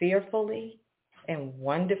are fearfully and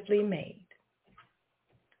wonderfully made,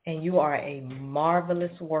 and you are a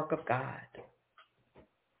marvelous work of God.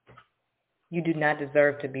 You do not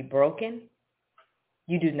deserve to be broken.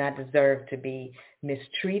 You do not deserve to be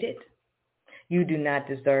mistreated. You do not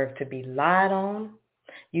deserve to be lied on.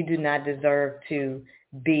 You do not deserve to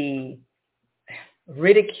be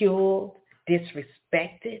ridiculed,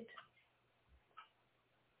 disrespected.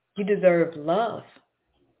 You deserve love.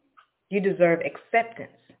 You deserve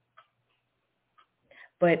acceptance.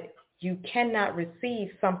 But you cannot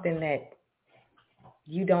receive something that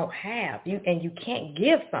you don't have. And you can't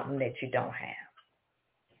give something that you don't have.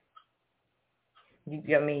 You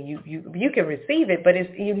can receive it, but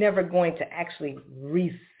you're never going to actually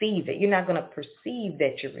receive it. You're not going to perceive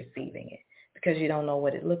that you're receiving it because you don't know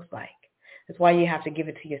what it looks like. That's why you have to give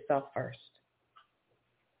it to yourself first.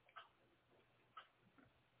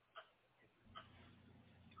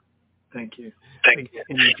 Thank you. And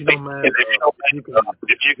if you don't mind, you can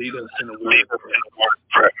lead us in a word of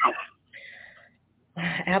prayer.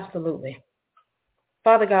 Absolutely.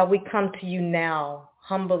 Father God, we come to you now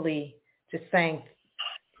humbly just saying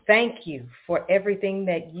thank you for everything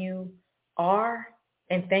that you are,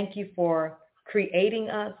 and thank you for creating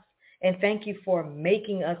us, and thank you for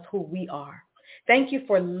making us who we are. Thank you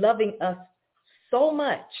for loving us so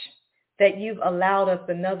much that you've allowed us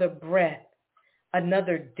another breath,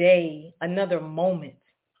 another day, another moment,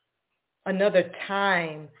 another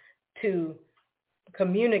time to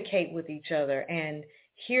communicate with each other and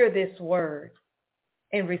hear this word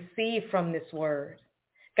and receive from this word.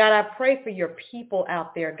 God, I pray for your people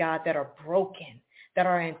out there, God, that are broken, that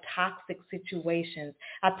are in toxic situations.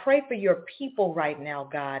 I pray for your people right now,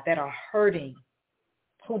 God, that are hurting,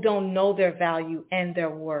 who don't know their value and their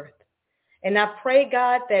worth. And I pray,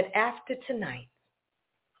 God, that after tonight,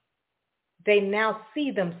 they now see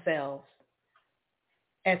themselves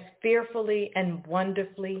as fearfully and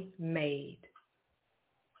wonderfully made.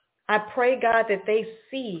 I pray, God, that they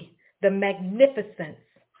see the magnificence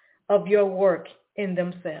of your work in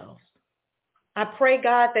themselves. I pray,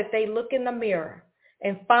 God, that they look in the mirror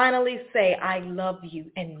and finally say, I love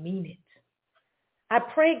you, and mean it. I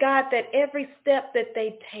pray, God, that every step that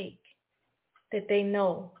they take, that they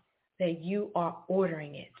know that you are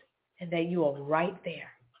ordering it and that you are right there.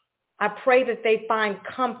 I pray that they find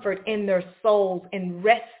comfort in their souls and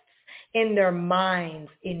rests in their minds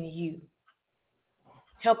in you.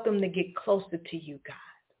 Help them to get closer to you, God.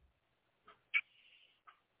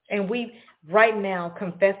 And we right now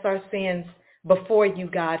confess our sins before you,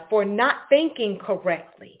 God, for not thinking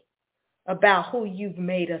correctly about who you've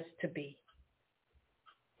made us to be.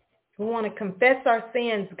 We want to confess our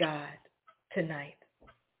sins, God, tonight.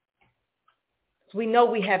 We know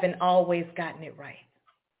we haven't always gotten it right.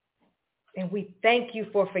 And we thank you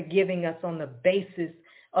for forgiving us on the basis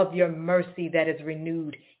of your mercy that is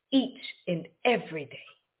renewed each and every day,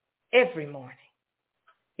 every morning.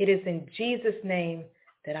 It is in Jesus' name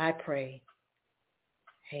that I pray.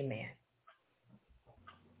 Amen.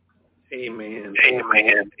 Amen.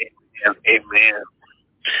 Amen. Amen.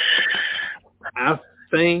 I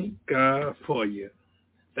thank God for you.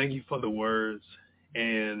 Thank you for the words.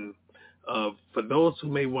 And for those who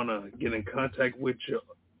may want to get in contact with you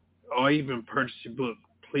or even purchase your book,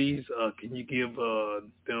 please, can you give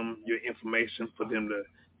them your information for them to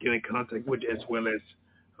get in contact with you as well as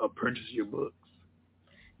purchase your books?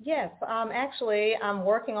 Yes, actually, I'm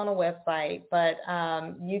working on a website, but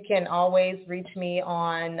you can always reach me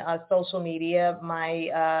on social media.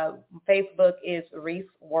 My Facebook is Reese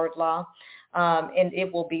Wordlaw, and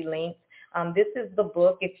it will be linked. This is the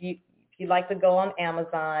book. If you'd like to go on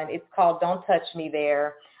Amazon, it's called Don't Touch Me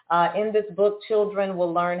There. In this book, children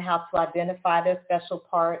will learn how to identify their special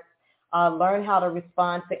parts, learn how to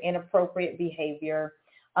respond to inappropriate behavior,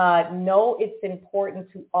 know it's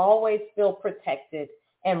important to always feel protected,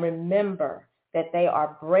 and remember that they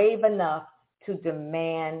are brave enough to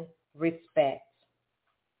demand respect.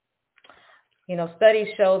 You know, studies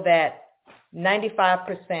show that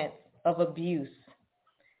 95% of abuse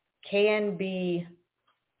can be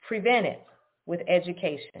prevented with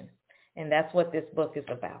education, and that's what this book is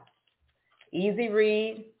about. Easy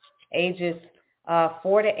read, ages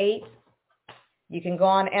 4 to 8. You can go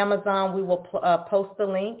on Amazon. We will post the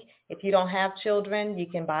link. If you don't have children, you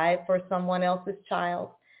can buy it for someone else's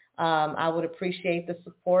child. I would appreciate the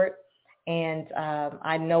support, and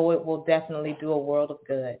I know it will definitely do a world of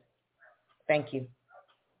good. Thank you.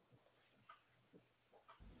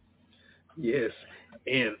 Yes,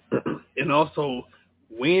 and also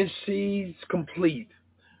when she's complete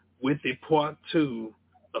with the part 2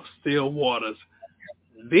 of Still Waters,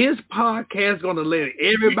 this podcast is going to let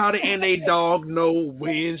everybody and their dog know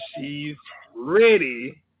when she's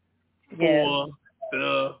ready for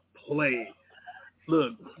the play.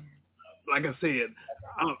 Look, like I said,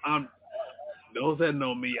 I'm those that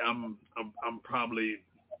know me, I'm probably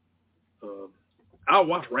I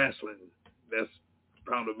watch wrestling. That's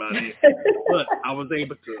probably about it. But I was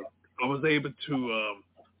able to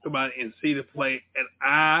come out and see the play, and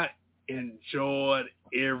I enjoyed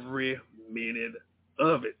every minute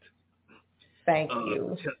of it. Thank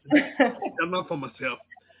you. Not for myself.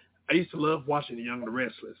 I used to love watching the Young the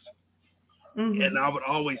Restless. Mm-hmm. And I would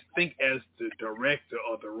always think as the director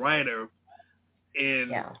or the writer,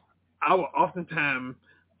 and I would oftentimes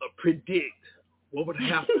predict what would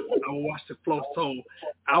happen. I would watch the flow, so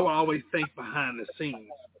I would always think behind the scenes.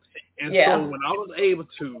 And so when I was able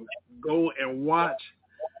to go and watch,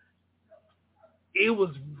 it was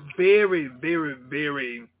very, very,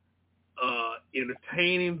 very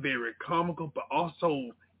entertaining, very comical, but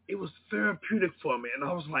also it was therapeutic for me. And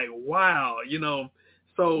I was like, wow, you know.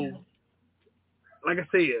 So, like I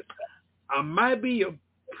said, I might be a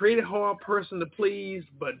pretty hard person to please,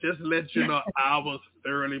 but just to let you know, I was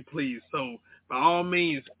thoroughly pleased. So, by all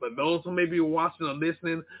means, for those who may be watching or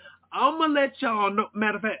listening, I'm going to let y'all know.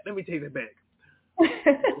 Matter of fact, let me take that back.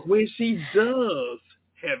 When she does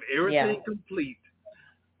have everything complete,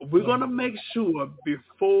 we're going to make sure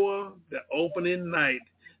before the opening night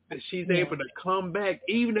that she's able to come back,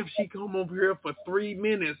 even if she come over here for 3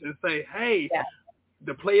 minutes and say, hey,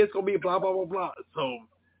 the play is going to be blah, blah, blah, blah. So,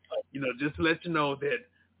 you know, just to let you know that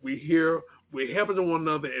we're here, we're helping one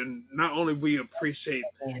another, and not only we appreciate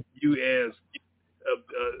you as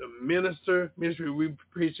a ministry, we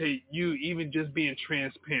appreciate you even just being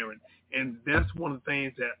transparent. And that's one of the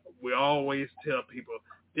things that we always tell people,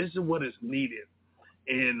 this is what is needed.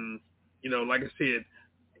 And, you know, like I said,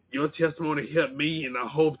 your testimony helped me, and I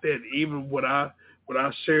hope that even what I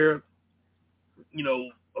shared, you know,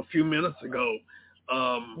 a few minutes ago,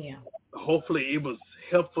 hopefully it was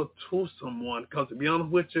helpful to someone. Because to be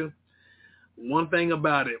honest with you, one thing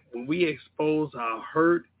about it, when we expose our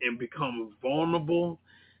hurt and become vulnerable,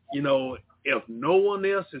 you know, if no one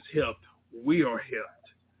else is helped, we are helped.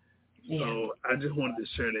 So I just wanted to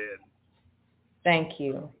share that. Thank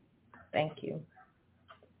you. Thank you.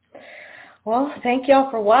 Well, thank y'all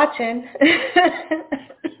for watching.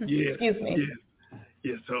 Excuse me.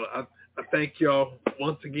 Yeah. So I thank y'all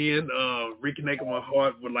once again. Reconnecting My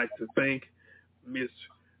Heart would like to thank Miss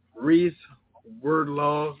Reese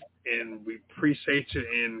Wordlaw, and we appreciate you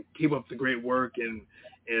and keep up the great work. And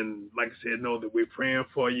like I said, know that we're praying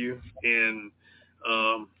for you. And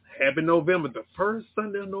happy November, the first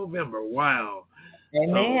Sunday of November. Wow.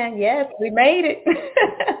 Amen. Yes, we made it.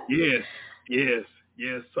 Yes.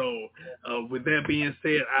 Yes, so with that being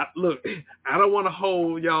said, I don't want to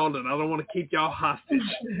hold y'all and I don't want to keep y'all hostage,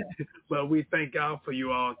 but we thank y'all for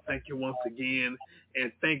you all. Thank you once again,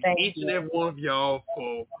 and thank each and every one of y'all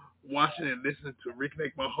for watching and listening to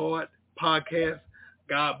Reconnect My Heart podcast.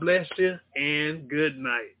 God bless you, and good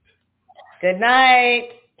night. Good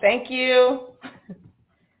night. Thank you.